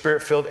who are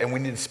spirit-filled, and we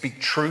need to speak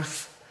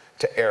truth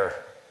to error.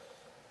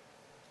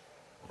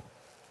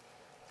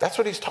 That's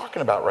what he's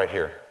talking about right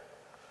here.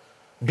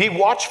 Be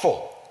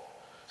watchful.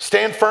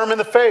 Stand firm in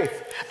the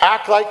faith.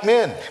 Act like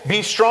men.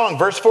 Be strong.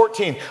 Verse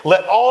 14.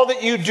 Let all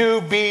that you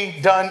do be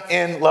done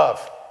in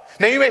love.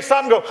 Now you may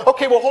stop and go,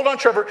 okay, well, hold on,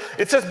 Trevor.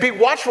 It says be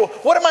watchful.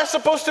 What am I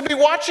supposed to be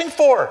watching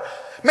for?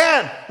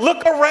 Man,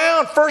 look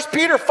around. 1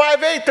 Peter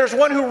 5:8. There's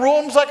one who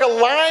roars like a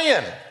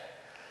lion.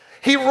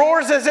 He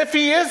roars as if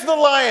he is the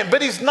lion,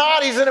 but he's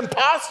not. He's an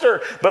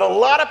imposter. But a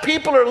lot of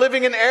people are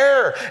living in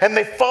error, and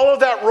they follow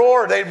that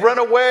roar. They run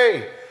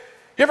away.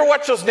 You ever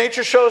watch those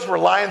nature shows where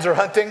lions are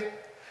hunting?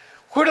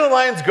 Who do the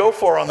lions go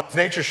for on those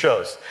nature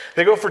shows?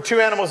 They go for two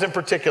animals in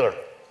particular: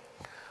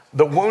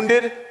 the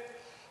wounded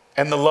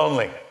and the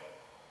lonely.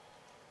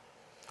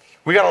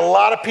 We got a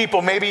lot of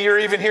people, maybe you're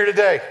even here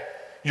today.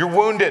 You're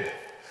wounded.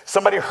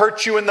 Somebody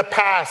hurt you in the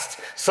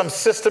past. Some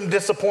system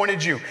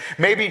disappointed you.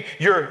 Maybe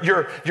you're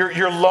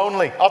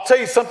lonely. I'll tell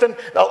you something,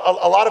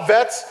 a lot of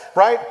vets,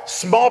 right?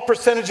 Small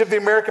percentage of the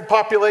American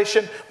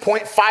population,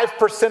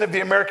 0.5% of the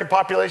American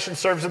population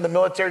serves in the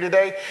military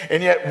today,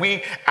 and yet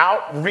we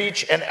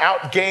outreach and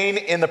outgain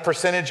in the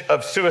percentage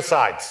of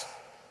suicides.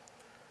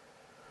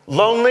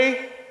 Lonely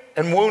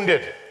and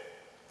wounded.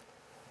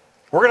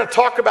 We're going to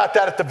talk about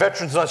that at the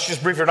Veterans Lunch,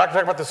 just briefly. We're not going to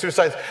talk about the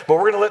suicides, but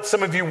we're going to let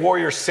some of you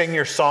warriors sing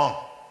your song.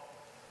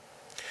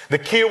 The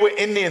Kiowa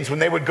Indians, when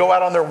they would go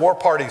out on their war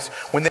parties,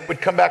 when they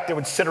would come back, they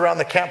would sit around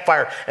the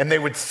campfire and they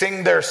would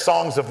sing their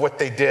songs of what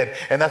they did.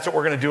 And that's what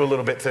we're going to do a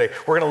little bit today.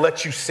 We're going to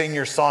let you sing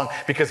your song,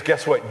 because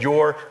guess what?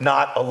 You're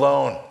not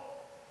alone.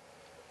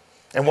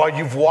 And while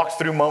you've walked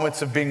through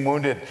moments of being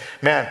wounded,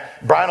 man,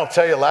 Brian will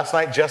tell you, last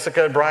night,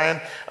 Jessica and Brian,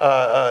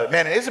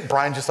 man, isn't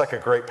Brian just like a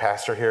great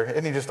pastor here?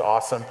 Isn't he just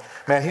awesome?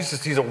 Man,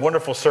 he's a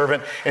wonderful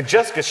servant. And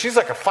Jessica, she's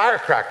like a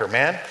firecracker,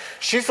 man.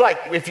 She's like,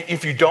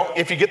 if you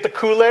get the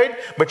Kool-Aid,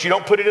 but you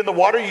don't put it in the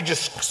water, you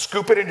just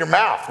scoop it in your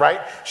mouth,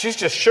 right? She's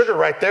just sugar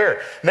right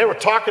there. And they were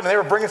talking, and they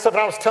were bringing stuff,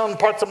 and I was telling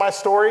parts of my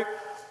story.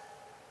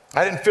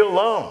 I didn't feel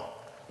alone.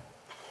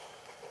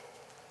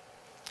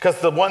 Because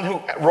the one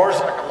who roars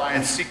like a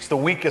lion seeks the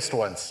weakest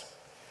ones,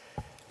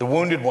 the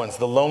wounded ones,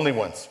 the lonely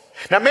ones.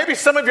 Now, maybe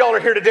some of y'all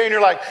are here today and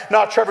you're like,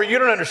 no, Trevor, you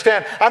don't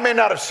understand. I may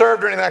not have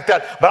served or anything like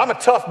that, but I'm a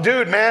tough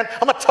dude, man.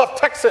 I'm a tough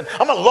Texan.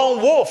 I'm a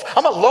lone wolf.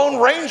 I'm a lone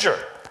ranger.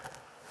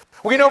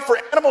 We know for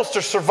animals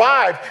to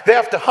survive, they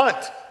have to hunt.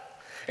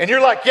 And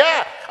you're like,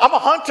 yeah, I'm a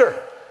hunter.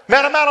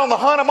 Man, I'm out on the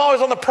hunt. I'm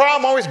always on the prowl.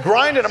 I'm always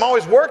grinding. I'm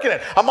always working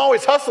it. I'm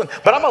always hustling.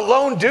 But I'm a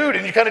lone dude,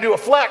 and you kind of do a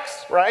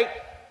flex, right?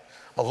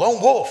 I'm a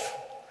lone wolf.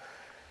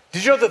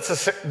 Did you know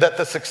that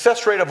the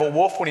success rate of a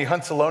wolf when he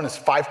hunts alone is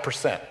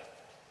 5%?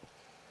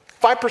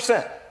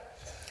 5%.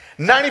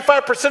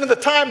 95% of the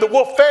time, the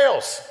wolf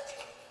fails.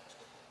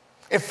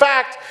 In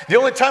fact, the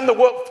only time the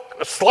wolf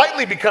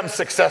slightly becomes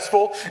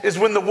successful is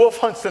when the wolf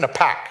hunts in a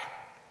pack.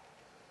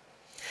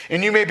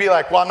 And you may be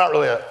like, well, I'm not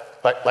really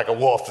like a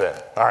wolf then,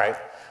 all right?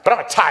 But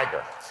I'm a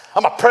tiger.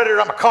 I'm a predator.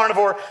 I'm a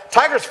carnivore.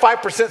 Tiger's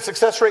 5%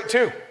 success rate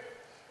too.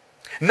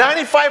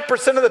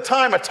 95% of the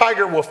time, a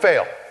tiger will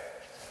fail.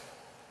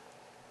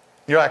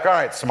 You're like, all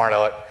right, smart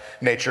aleck,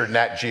 nature,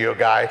 Nat Geo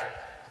guy.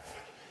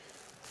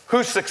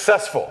 Who's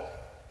successful?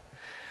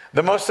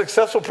 The most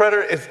successful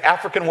predator is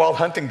African wild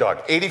hunting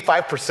dog,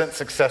 85%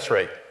 success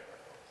rate.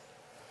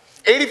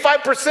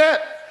 85%.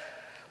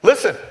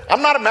 Listen,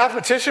 I'm not a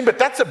mathematician, but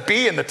that's a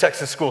B in the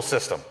Texas school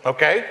system,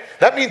 okay?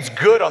 That means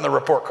good on the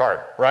report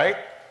card, right?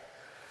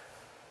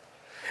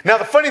 Now,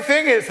 the funny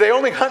thing is they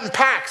only hunt in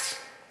packs.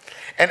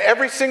 And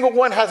every single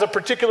one has a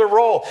particular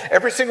role.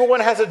 Every single one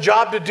has a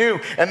job to do.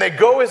 And they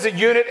go as a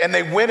unit and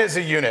they win as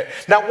a unit.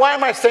 Now, why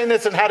am I saying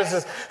this and how does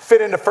this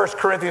fit into 1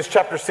 Corinthians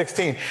chapter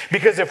 16?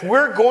 Because if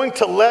we're going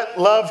to let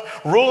love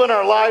rule in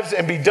our lives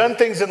and be done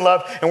things in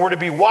love, and we're to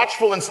be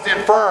watchful and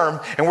stand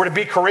firm, and we're to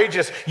be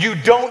courageous, you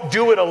don't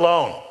do it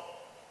alone.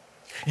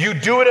 You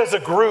do it as a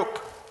group.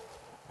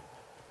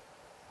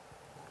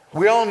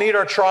 We all need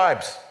our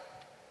tribes.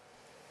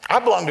 I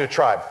belong to a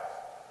tribe.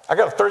 I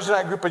got a Thursday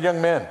night group of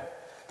young men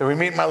that we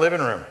meet in my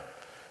living room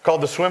called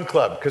the swim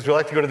club because we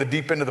like to go to the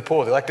deep end of the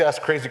pool. They like to ask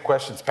crazy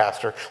questions,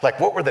 Pastor, like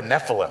what were the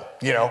Nephilim?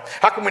 You know,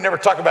 how come we never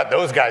talk about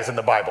those guys in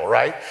the Bible,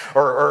 right?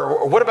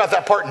 Or what about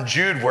that part in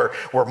Jude where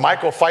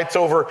Michael fights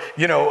over,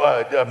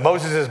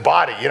 Moses'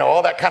 body,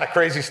 all that kind of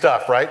crazy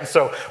stuff, right? And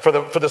so for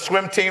the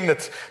swim team,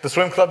 that's the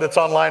swim club that's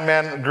online,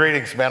 man,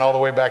 greetings, man, all the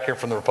way back here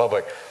from the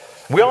Republic.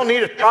 We all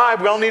need a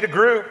tribe. We all need a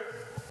group.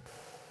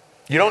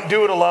 You don't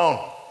do it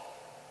alone.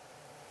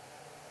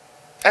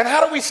 And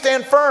how do we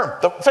stand firm?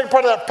 The second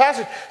part of that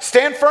passage,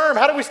 stand firm.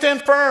 How do we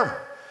stand firm?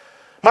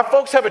 My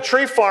folks have a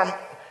tree farm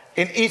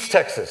in East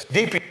Texas,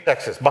 deep East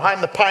Texas,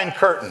 behind the pine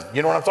curtain.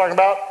 You know what I'm talking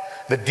about?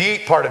 The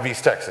deep part of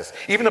East Texas.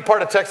 Even the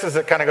part of Texas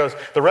that kind of goes,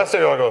 the rest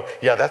of it will go,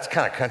 yeah, that's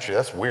kind of country.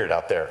 That's weird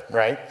out there,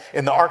 right?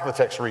 In the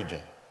Arklatex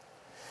region.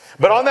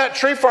 But on that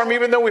tree farm,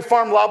 even though we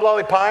farm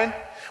loblolly pine,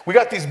 we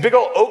got these big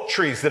old oak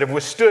trees that have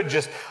withstood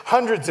just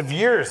hundreds of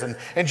years and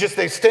just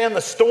they stand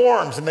the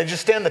storms and they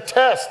just stand the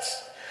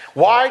tests.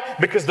 Why?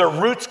 Because their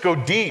roots go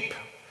deep.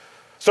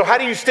 So how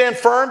do you stand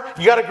firm?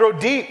 You got to grow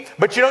deep.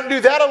 But you don't do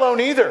that alone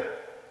either.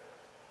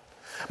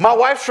 My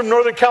wife's from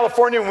Northern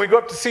California. When we go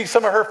up to see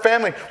some of her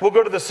family, we'll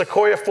go to the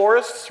sequoia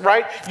forests,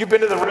 right? You've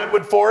been to the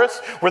redwood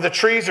forest where the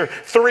trees are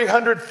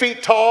 300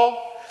 feet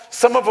tall.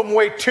 Some of them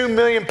weigh 2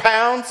 million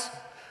pounds,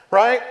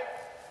 right?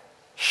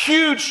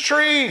 Huge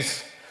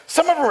trees.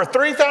 Some of them are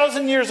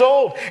 3,000 years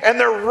old. And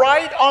they're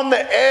right on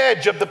the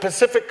edge of the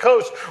Pacific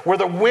coast where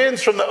the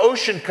winds from the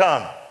ocean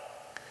come.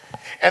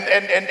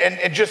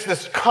 And just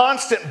this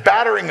constant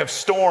battering of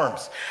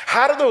storms.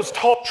 How do those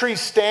tall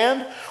trees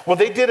stand? Well,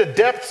 they did a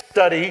depth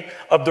study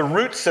of the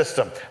root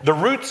system. The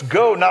roots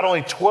go not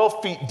only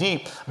 12 feet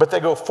deep, but they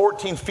go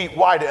 14 feet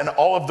wide, and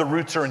all of the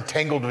roots are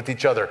entangled with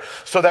each other.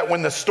 So that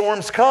when the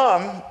storms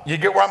come, you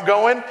get where I'm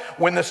going?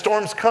 When the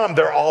storms come,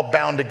 they're all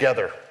bound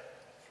together.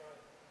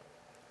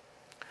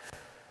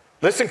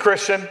 Listen,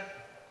 Christian.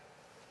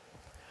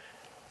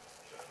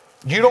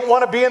 You don't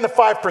want to be in the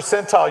 5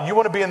 percentile. You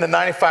want to be in the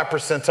 95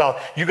 percentile.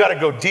 You got to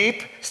go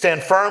deep,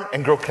 stand firm,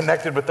 and grow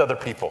connected with other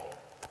people.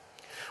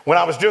 When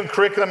I was doing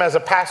curriculum as a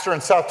pastor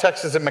in South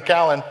Texas in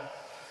McAllen,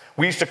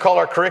 we used to call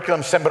our curriculum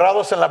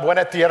Sembrados en la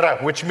Buena Tierra,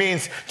 which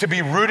means to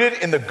be rooted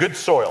in the good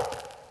soil.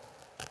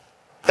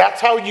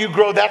 That's how you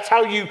grow. That's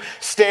how you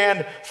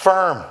stand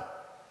firm.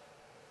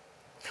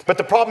 But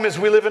the problem is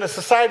we live in a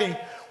society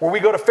where we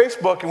go to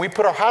Facebook and we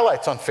put our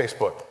highlights on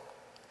Facebook.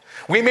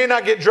 We may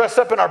not get dressed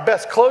up in our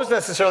best clothes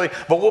necessarily,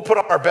 but we'll put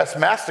on our best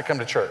mask to come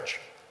to church.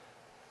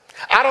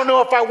 I don't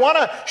know if I want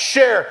to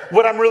share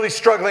what I'm really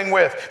struggling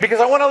with because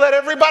I want to let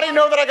everybody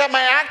know that I got my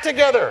act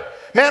together.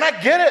 Man, I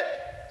get it.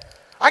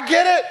 I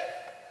get it.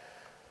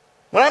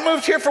 When I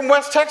moved here from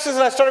West Texas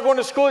and I started going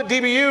to school at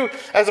DBU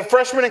as a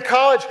freshman in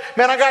college,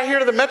 man, I got here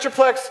to the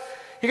Metroplex.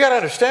 You got to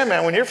understand,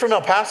 man, when you're from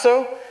El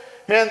Paso,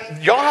 man,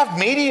 y'all have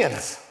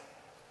medians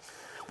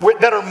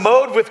that are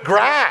mowed with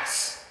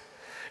grass.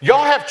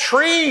 Y'all have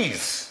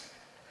trees,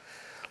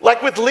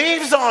 like with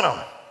leaves on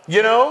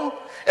them,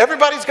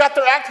 Everybody's got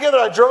their act together.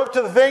 I drove up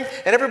to the thing,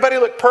 and everybody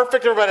looked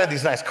perfect. Everybody had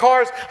these nice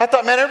cars. I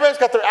thought, man, everybody's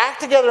got their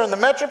act together in the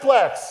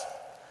Metroplex.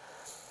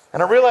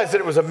 And I realized that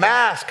it was a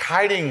mask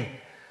that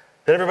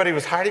everybody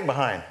was hiding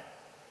behind.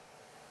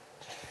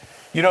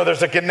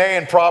 There's a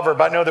Ghanaian proverb.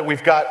 I know that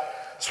we've got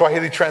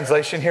Swahili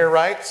translation here,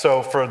 right?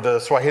 So for the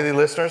Swahili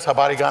listeners,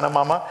 habari gana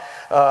mama.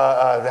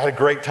 Had a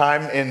great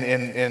time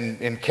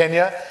in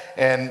Kenya.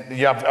 And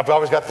yeah, I've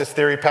always got this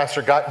theory,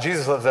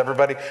 Jesus loves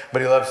everybody,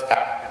 but he loves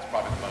Africans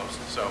probably the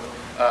most. So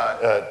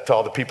to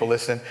all the people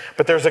listening.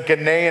 But there's a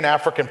Ghanaian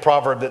African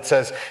proverb that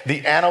says,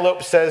 the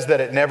antelope says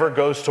that it never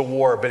goes to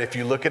war, but if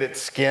you look at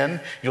its skin,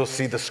 you'll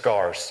see the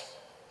scars.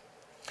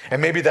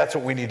 And maybe that's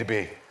what we need to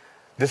be.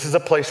 This is a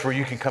place where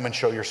you can come and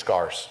show your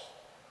scars.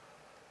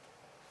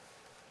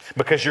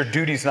 Because your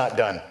duty's not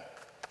done.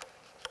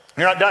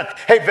 You're not done.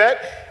 Hey,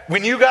 vet,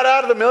 when you got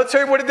out of the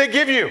military, what did they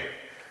give you?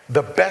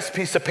 The best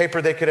piece of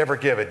paper they could ever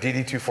give, a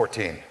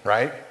DD-214,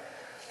 right?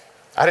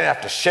 I didn't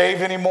have to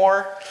shave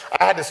anymore.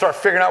 I had to start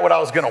figuring out what I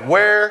was going to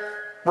wear,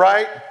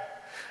 right?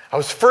 I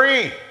was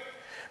free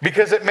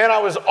because it meant I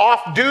was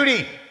off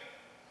duty.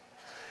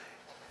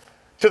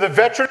 To the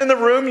veteran in the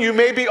room, you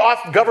may be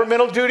off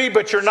governmental duty,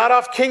 but you're not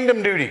off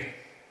kingdom duty.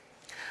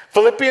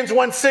 Philippians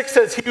 1:6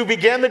 says, he who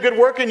began the good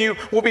work in you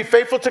will be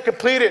faithful to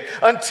complete it.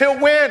 Until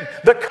when?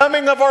 The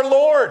coming of our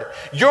Lord.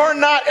 You're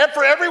not, and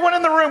for everyone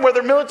in the room,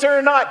 whether military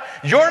or not,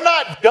 you're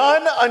not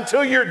done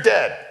until you're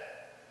dead.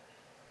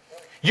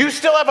 You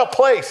still have a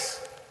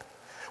place.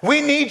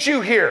 We need you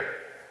here.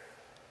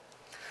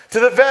 To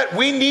the vet,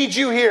 we need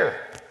you here.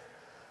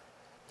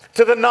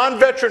 To the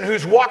non-veteran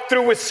who's walked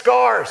through with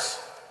scars,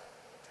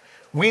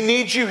 we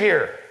need you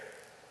here.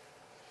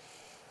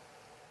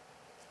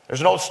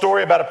 There's an old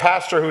story about a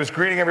pastor who was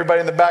greeting everybody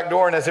in the back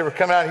door, and as they were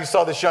coming out, he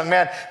saw this young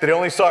man that he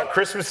only saw at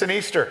Christmas and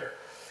Easter.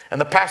 And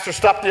the pastor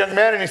stopped the young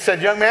man and he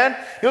said, young man,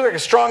 you look like a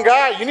strong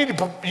guy. You need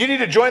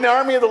to join the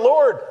army of the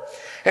Lord.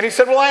 And he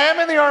said, well, I am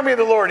in the army of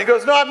the Lord. He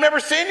goes, no, I've never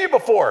seen you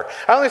before.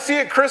 I only see you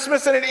at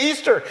Christmas and at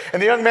Easter.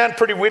 And the young man,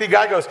 pretty witty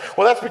guy, goes,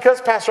 well, that's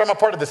because, Pastor, I'm a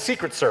part of the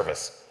Secret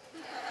Service.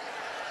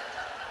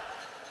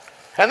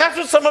 And that's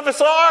what some of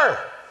us are.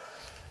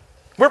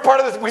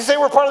 We say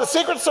we're part of the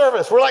Secret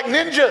Service. We're like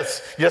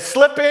ninjas. You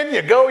slip in,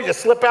 you go, you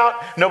slip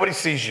out, nobody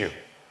sees you.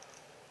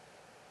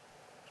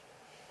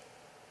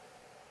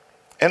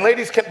 And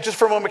ladies, just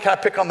for a moment, can I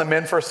pick on the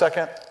men for a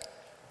second?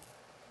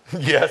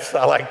 Yes,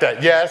 I like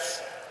that.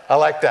 Yes, I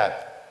like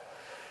that.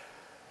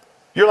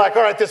 You're like,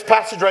 all right, this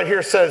passage right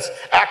here says,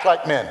 act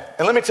like men.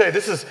 And let me tell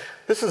you,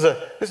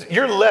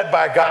 you're led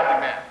by a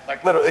godly man.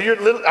 Like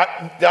literally,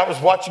 I was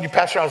watching you,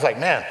 Pastor, I was like,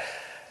 man,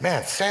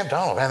 Sam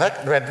Donald, man,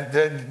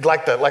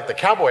 like the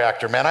cowboy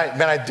actor, man,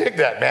 I dig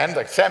that, man.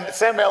 Like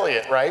Sam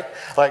Elliott, right?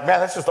 Like,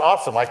 man, that's just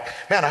awesome. Like,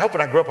 man, I hope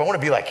when I grow up, I want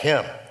to be like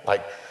him.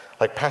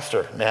 Like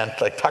Pastor, man,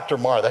 like Dr.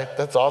 Marr,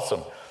 that's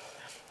awesome.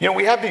 You know,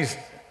 we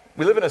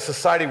live in a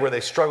society where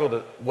they struggle to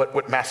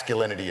what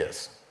masculinity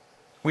is.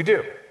 We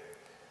do.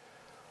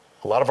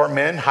 A lot of our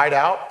men hide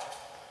out,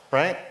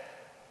 right?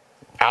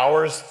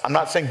 I'm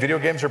not saying video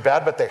games are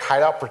bad, but they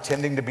hide out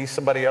pretending to be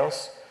somebody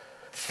else.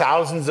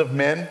 Thousands of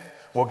men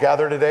will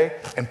gather today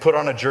and put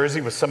on a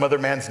jersey with some other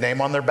man's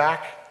name on their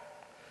back,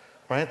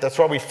 right? That's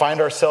why we find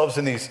ourselves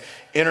in these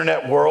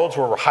internet worlds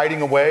where we're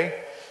hiding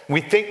away. We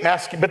think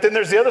but then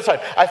there's the other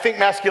side. I think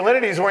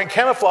masculinity is wearing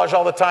camouflage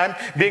all the time,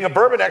 being a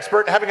bourbon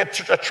expert and having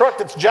a truck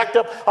that's jacked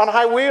up on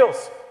high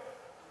wheels.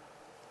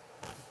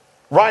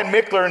 Ryan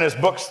Mickler in his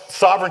book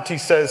Sovereignty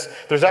says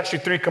there's actually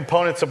 3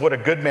 components of what a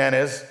good man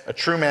is, a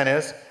true man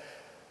is.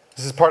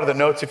 This is part of the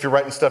notes if you're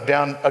writing stuff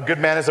down. A good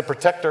man is a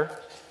protector.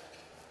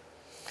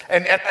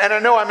 And I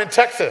know I'm in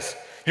Texas.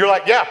 You're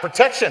like, yeah,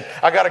 protection.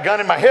 I got a gun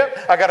in my hip.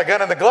 I got a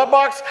gun in the glove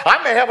box.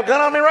 I may have a gun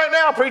on me right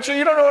now, preacher.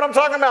 You don't know what I'm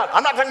talking about.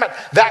 I'm not talking about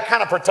that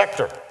kind of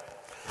protector.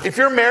 If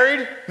you're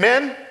married,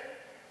 men,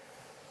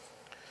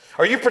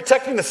 are you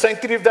protecting the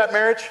sanctity of that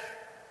marriage?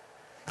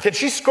 Can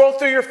she scroll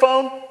through your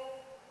phone?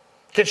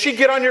 Can she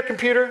get on your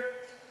computer?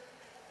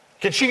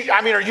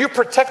 Are you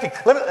protecting?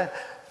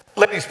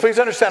 Ladies, please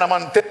understand, I'm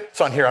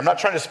on here. I'm not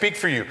trying to speak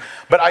for you.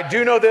 But I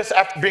do know this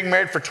after being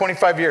married for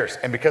 25 years.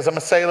 And because I'm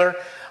a sailor,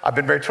 I've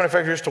been married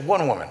 25 years to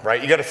one woman, right?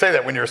 You got to say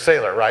that when you're a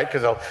sailor, right?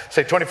 Because I'll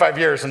say 25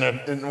 years and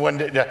then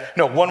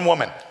one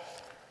woman.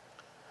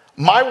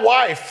 My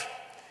wife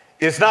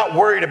is not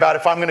worried about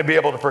if I'm going to be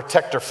able to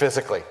protect her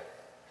physically.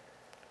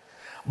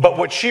 But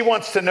what she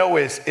wants to know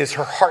is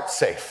her heart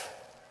safe?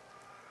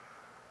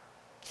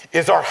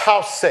 Is our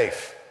house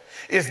safe?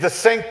 Is the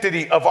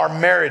sanctity of our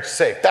marriage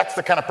safe? That's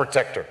the kind of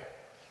protector.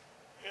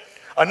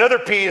 Another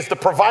P is the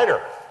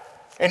provider.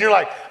 And you're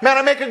like, man,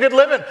 I make a good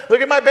living.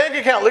 Look at my bank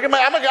account. I'm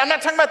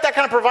not talking about that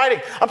kind of providing.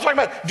 I'm talking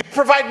about, do you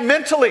provide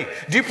mentally?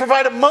 Do you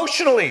provide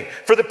emotionally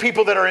for the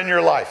people that are in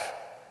your life?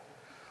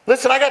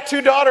 Listen, I got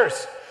 2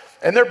 daughters,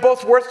 and they're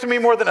both worth to me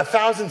more than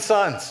 1,000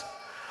 sons.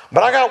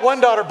 But I got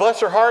one daughter, bless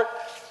her heart,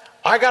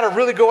 I got to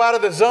really go out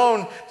of the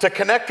zone to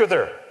connect with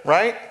her,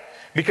 right?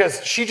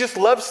 Because she just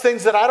loves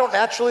things that I don't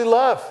naturally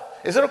love.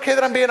 Is it okay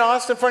that I'm being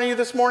honest in front of you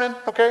this morning?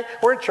 Okay,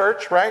 we're in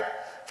church, right?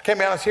 If I can't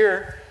be honest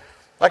here.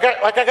 Like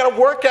I got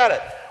to work at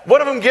it.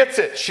 One of them gets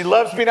it. She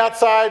loves being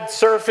outside,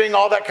 surfing,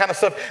 all that kind of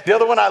stuff. The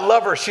other one, I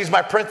love her. She's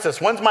my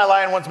princess. One's my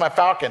lion, one's my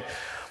falcon.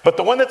 But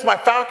the one that's my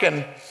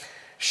falcon,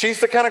 she's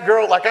the kind of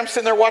girl, like I'm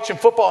sitting there watching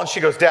football and she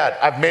goes, Dad,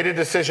 I've made a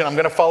decision. I'm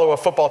going to follow a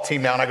football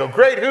team now. And I go,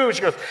 great, who?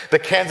 She goes, the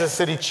Kansas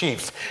City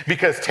Chiefs,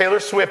 because Taylor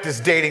Swift is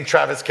dating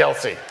Travis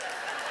Kelce.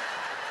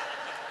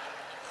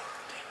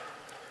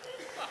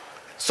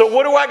 So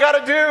what do I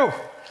got to do?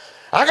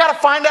 I got to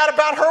find out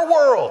about her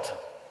world,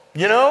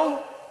 you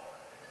know?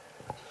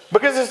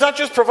 Because it's not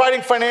just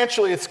providing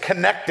financially, it's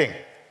connecting.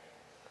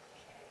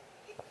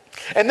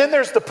 And then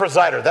there's the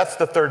presider. That's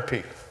the 3rd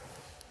P.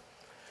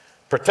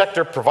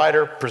 Protector,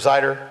 provider,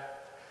 presider.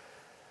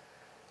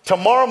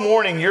 Tomorrow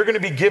morning, you're going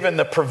to be given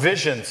the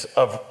provisions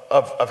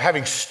of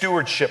having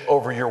stewardship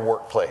over your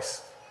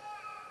workplace.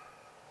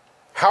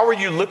 How are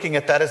you looking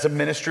at that as a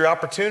ministry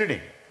opportunity?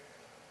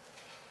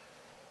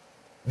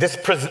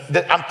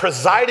 I'm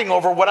presiding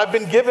over what I've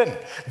been given.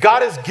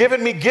 God has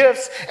given me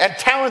gifts and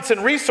talents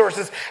and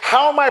resources.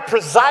 How am I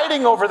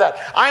presiding over that?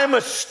 I am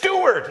a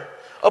steward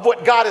of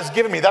what God has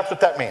given me. That's what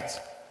that means.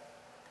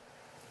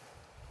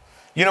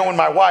 You know, when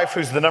my wife,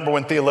 who's the number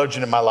one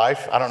theologian in my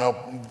life, I don't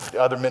know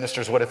other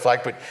ministers what it's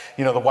like, but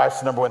you know, the wife's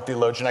the number one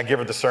theologian. I give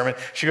her the sermon.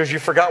 She goes, you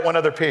forgot one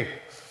other P.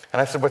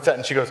 And I said, what's that?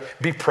 And she goes,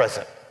 be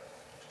present.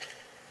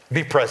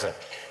 Be present.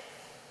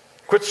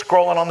 Quit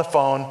scrolling on the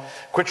phone.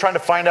 Quit trying to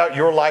find out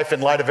your life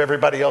in light of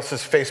everybody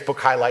else's Facebook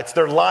highlights.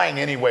 They're lying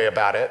anyway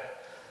about it,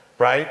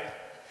 right?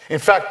 In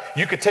fact,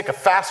 you could take a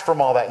fast from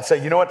all that and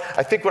say, you know what?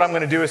 I think what I'm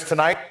going to do is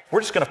tonight,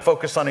 we're just going to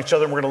focus on each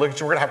other and we're going to look at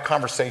you. We're going to have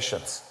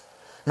conversations.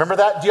 Remember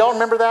that? Do y'all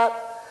remember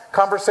that?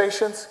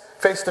 Conversations,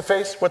 face to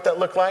face, what that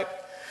looked like?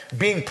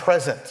 Being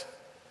present.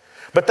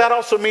 But that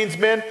also means,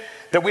 men,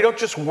 that we don't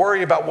just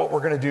worry about what we're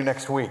going to do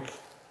next week,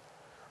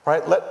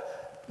 right?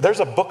 There's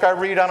a book I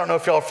read, I don't know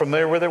if y'all are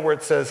familiar with it, where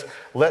it says,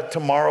 let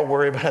tomorrow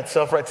worry about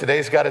itself, right?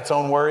 Today's got its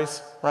own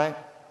worries, right?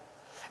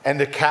 And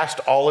to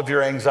cast all of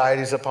your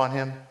anxieties upon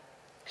him.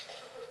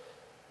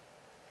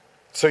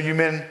 So you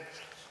men,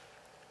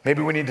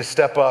 maybe we need to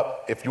step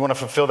up. If you want to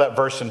fulfill that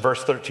verse in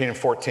verse 13 and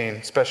 14,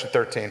 especially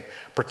 13,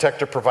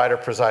 protector, provider,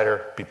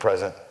 presider, be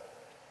present.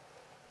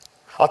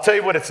 I'll tell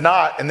you what it's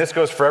not, and this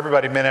goes for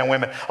everybody, men and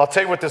women. I'll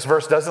tell you what this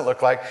verse doesn't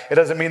look like. It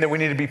doesn't mean that we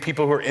need to be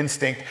people who are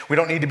instinct. We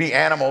don't need to be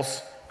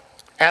animals.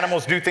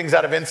 Animals do things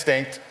out of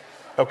instinct,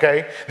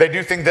 okay? They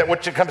do things that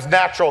which comes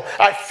natural.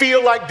 I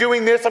feel like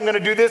doing this, I'm going to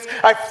do this.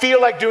 I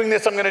feel like doing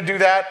this, I'm going to do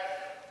that.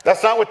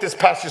 That's not what this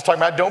passage is talking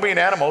about. Don't be an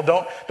animal.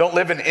 Don't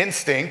live in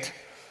instinct.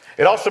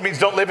 It also means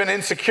don't live in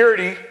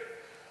insecurity.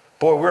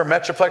 Boy, we're a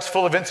metroplex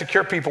full of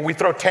insecure people. We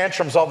throw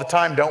tantrums all the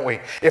time, don't we?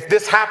 If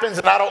this happens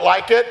and I don't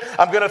like it,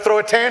 I'm going to throw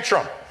a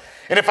tantrum.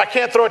 And if I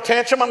can't throw a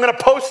tantrum, I'm going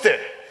to post it.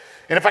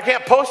 And if I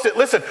can't post it,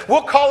 listen,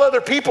 we'll call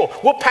other people.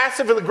 We'll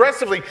passively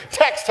aggressively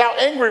text how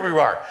angry we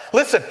are.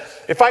 Listen,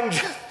 if I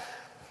can,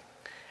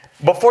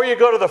 before you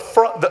go to the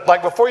front,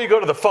 before you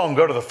go to the phone,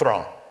 go to the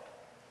throne.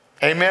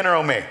 Amen or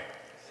oh me?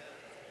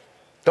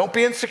 Don't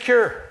be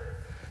insecure.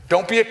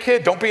 Don't be a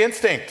kid. Don't be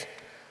instinct.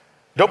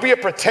 Don't be a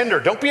pretender.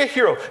 Don't be a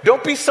hero.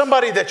 Don't be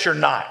somebody that you're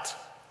not.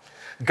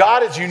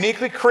 God has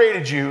uniquely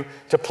created you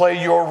to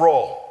play your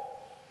role.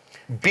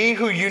 Be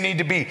who you need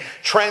to be.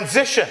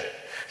 Transition.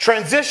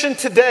 Transition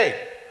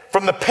today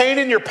from the pain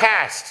in your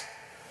past,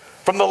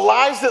 from the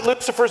lies that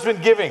Lucifer's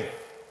been giving.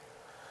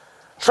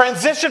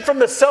 Transition from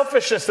the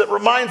selfishness that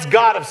reminds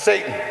God of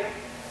Satan.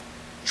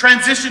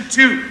 Transition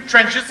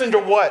to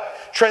what?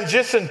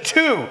 Transition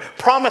to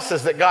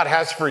promises that God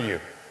has for you.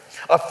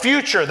 A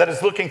future that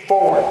is looking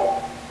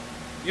forward.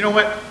 You know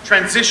what?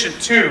 Transition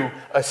to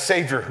a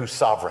Savior who's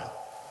sovereign.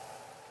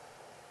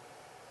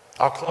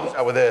 I'll close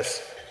out with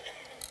this.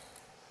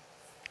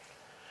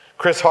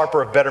 Chris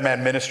Harper of Better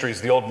Man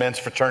Ministries, the old men's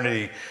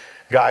fraternity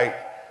guy,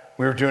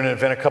 we were doing an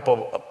event a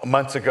couple of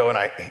months ago, and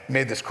I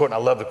made this quote, and I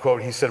love the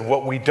quote. He said,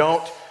 what we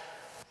don't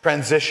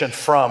transition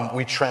from,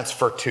 we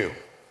transfer to.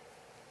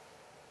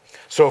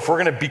 So if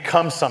we're going to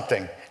become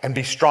something and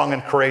be strong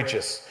and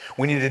courageous,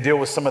 we need to deal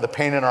with some of the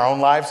pain in our own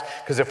lives,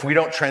 because if we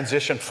don't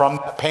transition from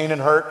that pain and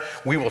hurt,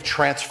 we will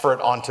transfer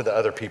it on to the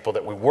other people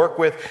that we work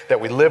with,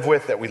 that we live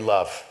with, that we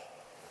love.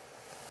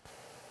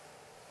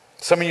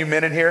 Some of you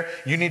men in here,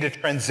 you need to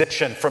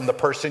transition from the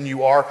person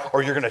you are,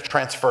 or you're going to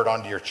transfer it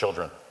onto your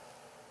children.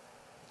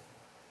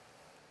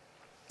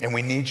 And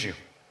we need you.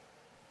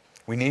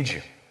 We need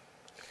you.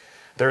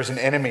 There's an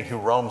enemy who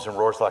roams and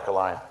roars like a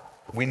lion.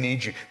 We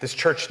need you. This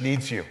church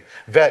needs you.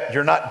 Vet,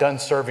 you're not done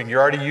serving. You're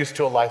already used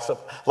to a life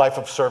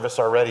of service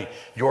already.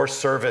 Your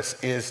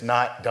service is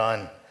not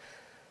done.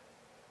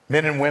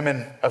 Men and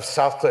women of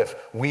Southcliff,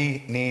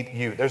 we need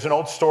you. There's an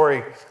old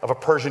story of a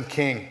Persian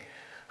king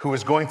who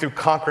was going through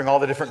conquering all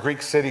the different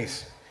Greek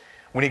cities.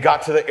 When he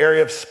got to the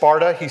area of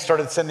Sparta, he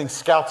started sending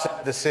scouts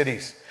into the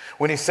cities.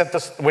 When he sent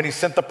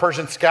the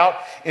Persian scout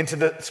into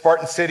the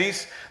Spartan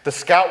cities, the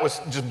scout was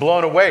just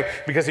blown away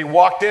because he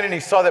walked in and he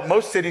saw that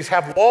most cities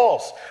have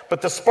walls,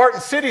 but the Spartan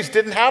cities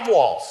didn't have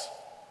walls.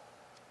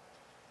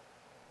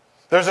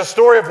 There's a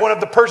story of one of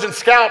the Persian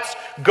scouts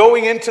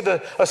going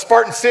into a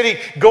Spartan city,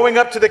 going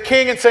up to the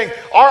king and saying,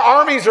 our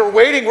armies are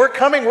waiting, we're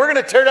coming, we're going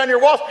to tear down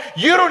your walls.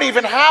 You don't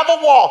even have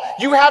a wall.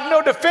 You have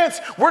no defense.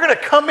 We're going to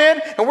come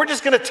in and we're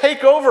just going to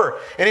take over.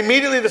 And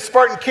immediately the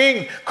Spartan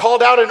king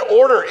called out an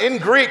order in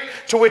Greek,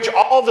 to which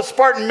all the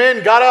Spartan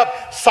men got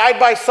up side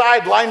by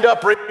side, lined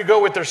up, ready to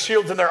go with their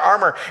shields and their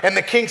armor. And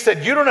the king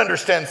said, you don't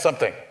understand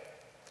something.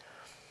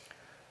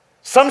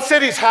 Some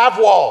cities have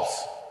walls,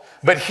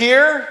 but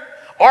here,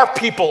 our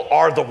people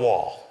are the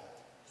wall.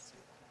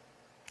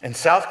 In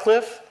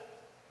Southcliff,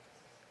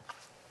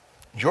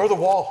 you're the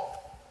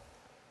wall.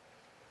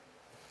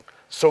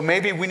 So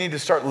maybe we need to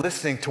start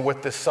listening to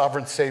what this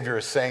sovereign Savior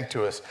is saying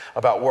to us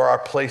about where our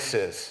place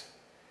is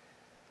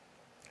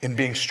in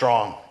being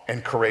strong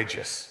and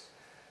courageous,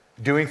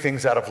 doing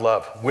things out of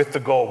love, with the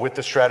goal, with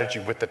the strategy,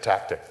 with the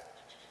tactic.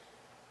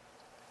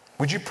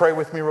 Would you pray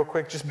with me real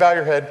quick? Just bow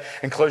your head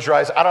and close your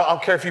eyes. I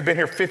don't care if you've been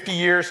here 50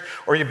 years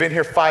or you've been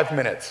here 5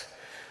 minutes.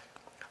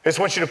 I just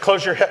want you to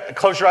close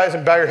your eyes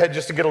and bow your head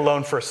just to get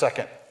alone for a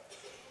second.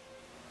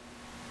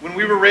 When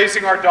we were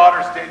raising our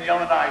daughters, Danielle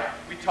and I,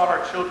 we taught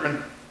our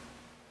children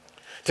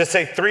to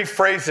say 3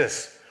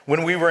 phrases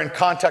when we were in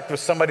contact with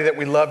somebody that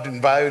we loved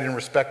and valued and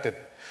respected.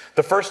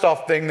 The first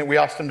off thing that we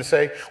asked them to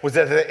say was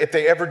that if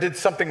they ever did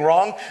something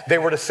wrong, they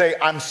were to say,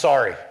 "I'm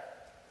sorry."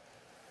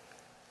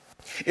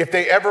 If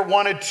they ever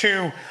wanted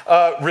to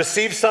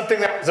receive something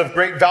that was of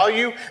great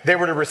value, they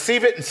were to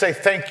receive it and say,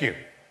 "Thank you."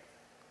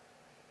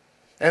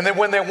 And then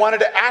when they wanted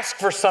to ask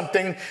for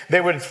something,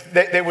 they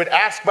would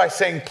ask by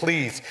saying,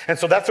 "Please." And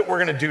so that's what we're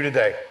going to do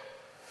today.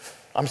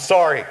 I'm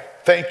sorry,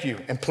 thank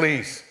you, and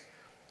please.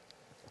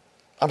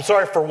 I'm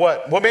sorry for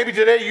what? Well, maybe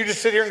today you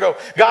just sit here and go,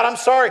 "God, I'm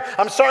sorry.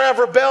 I'm sorry I've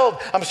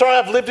rebelled. I'm sorry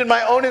I've lived in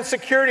my own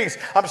insecurities.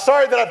 I'm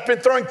sorry that I've been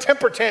throwing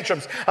temper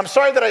tantrums. I'm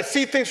sorry that I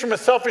see things from a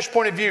selfish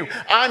point of view.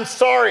 I'm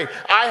sorry.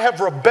 I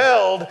have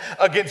rebelled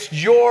against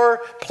your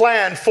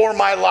plan for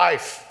my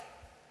life.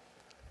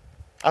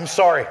 I'm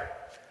sorry.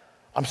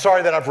 I'm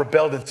sorry that I've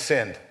rebelled and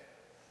sinned.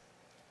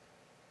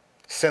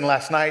 Sin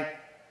last night.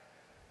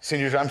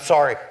 I'm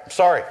sorry. I'm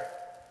sorry.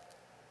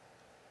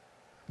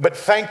 But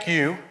thank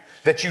you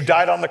that you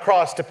died on the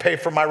cross to pay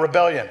for my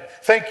rebellion.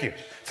 Thank you.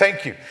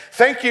 Thank you.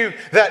 Thank you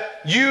that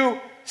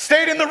you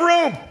stayed in the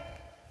room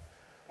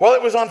while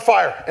it was on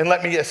fire and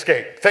let me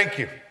escape. Thank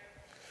you.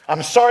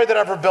 I'm sorry that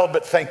I've rebelled,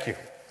 but thank you.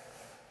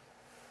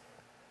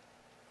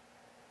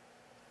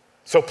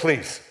 So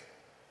please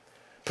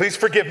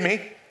forgive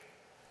me.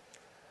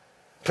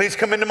 Please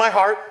come into my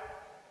heart.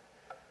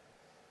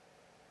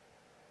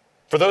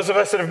 For those of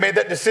us that have made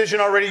that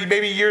decision already,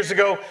 maybe years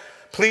ago,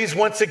 please,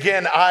 once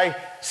again, I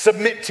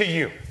submit to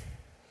you.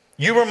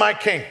 You are my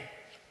king.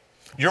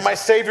 You're my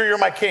savior, you're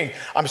my king.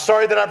 I'm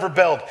sorry that I've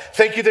rebelled.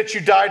 Thank you that you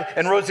died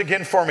and rose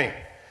again for me.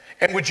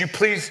 And would you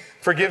please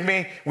forgive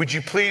me? Would you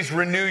please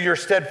renew your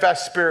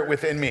steadfast spirit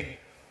within me?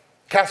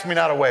 Cast me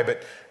not away,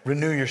 but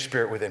renew your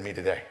spirit within me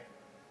today.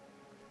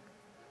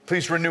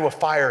 Please renew a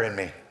fire in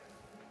me.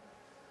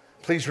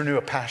 Please renew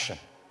a passion.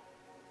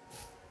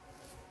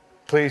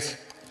 Please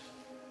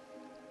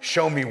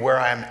show me where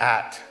I'm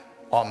at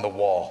on the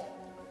wall,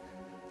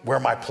 where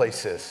my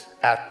place is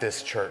at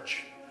this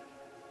church,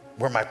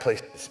 where my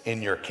place is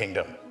in your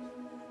kingdom.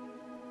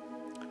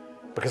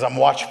 Because I'm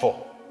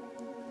watchful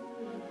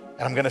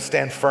and I'm going to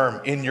stand firm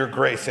in your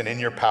grace and in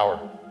your power.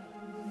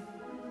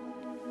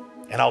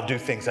 And I'll do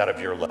things out of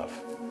your love.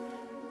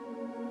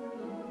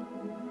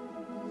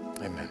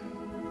 Amen.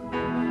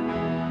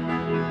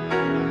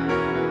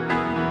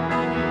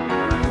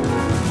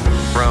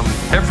 From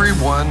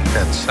everyone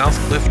at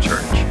Southcliff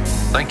Church,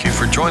 thank you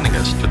for joining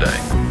us today.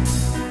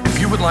 If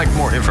you would like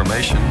more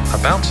information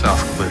about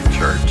Southcliff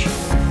Church,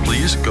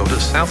 please go to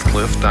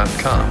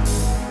southcliff.com.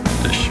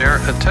 To share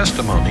a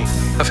testimony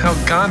of how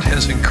God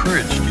has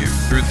encouraged you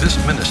through this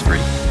ministry,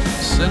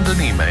 send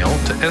an email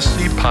to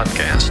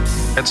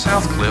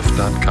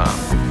scpodcast@southcliff.com.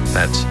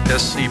 That's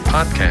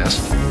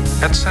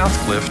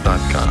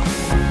scpodcast@southcliff.com.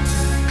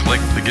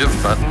 Click the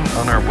Give button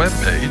on our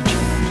webpage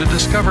to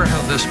discover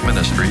how this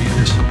ministry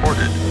is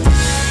supported.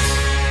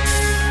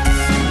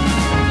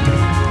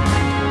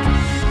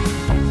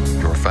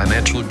 Your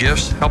financial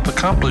gifts help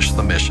accomplish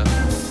the mission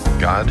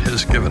God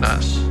has given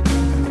us.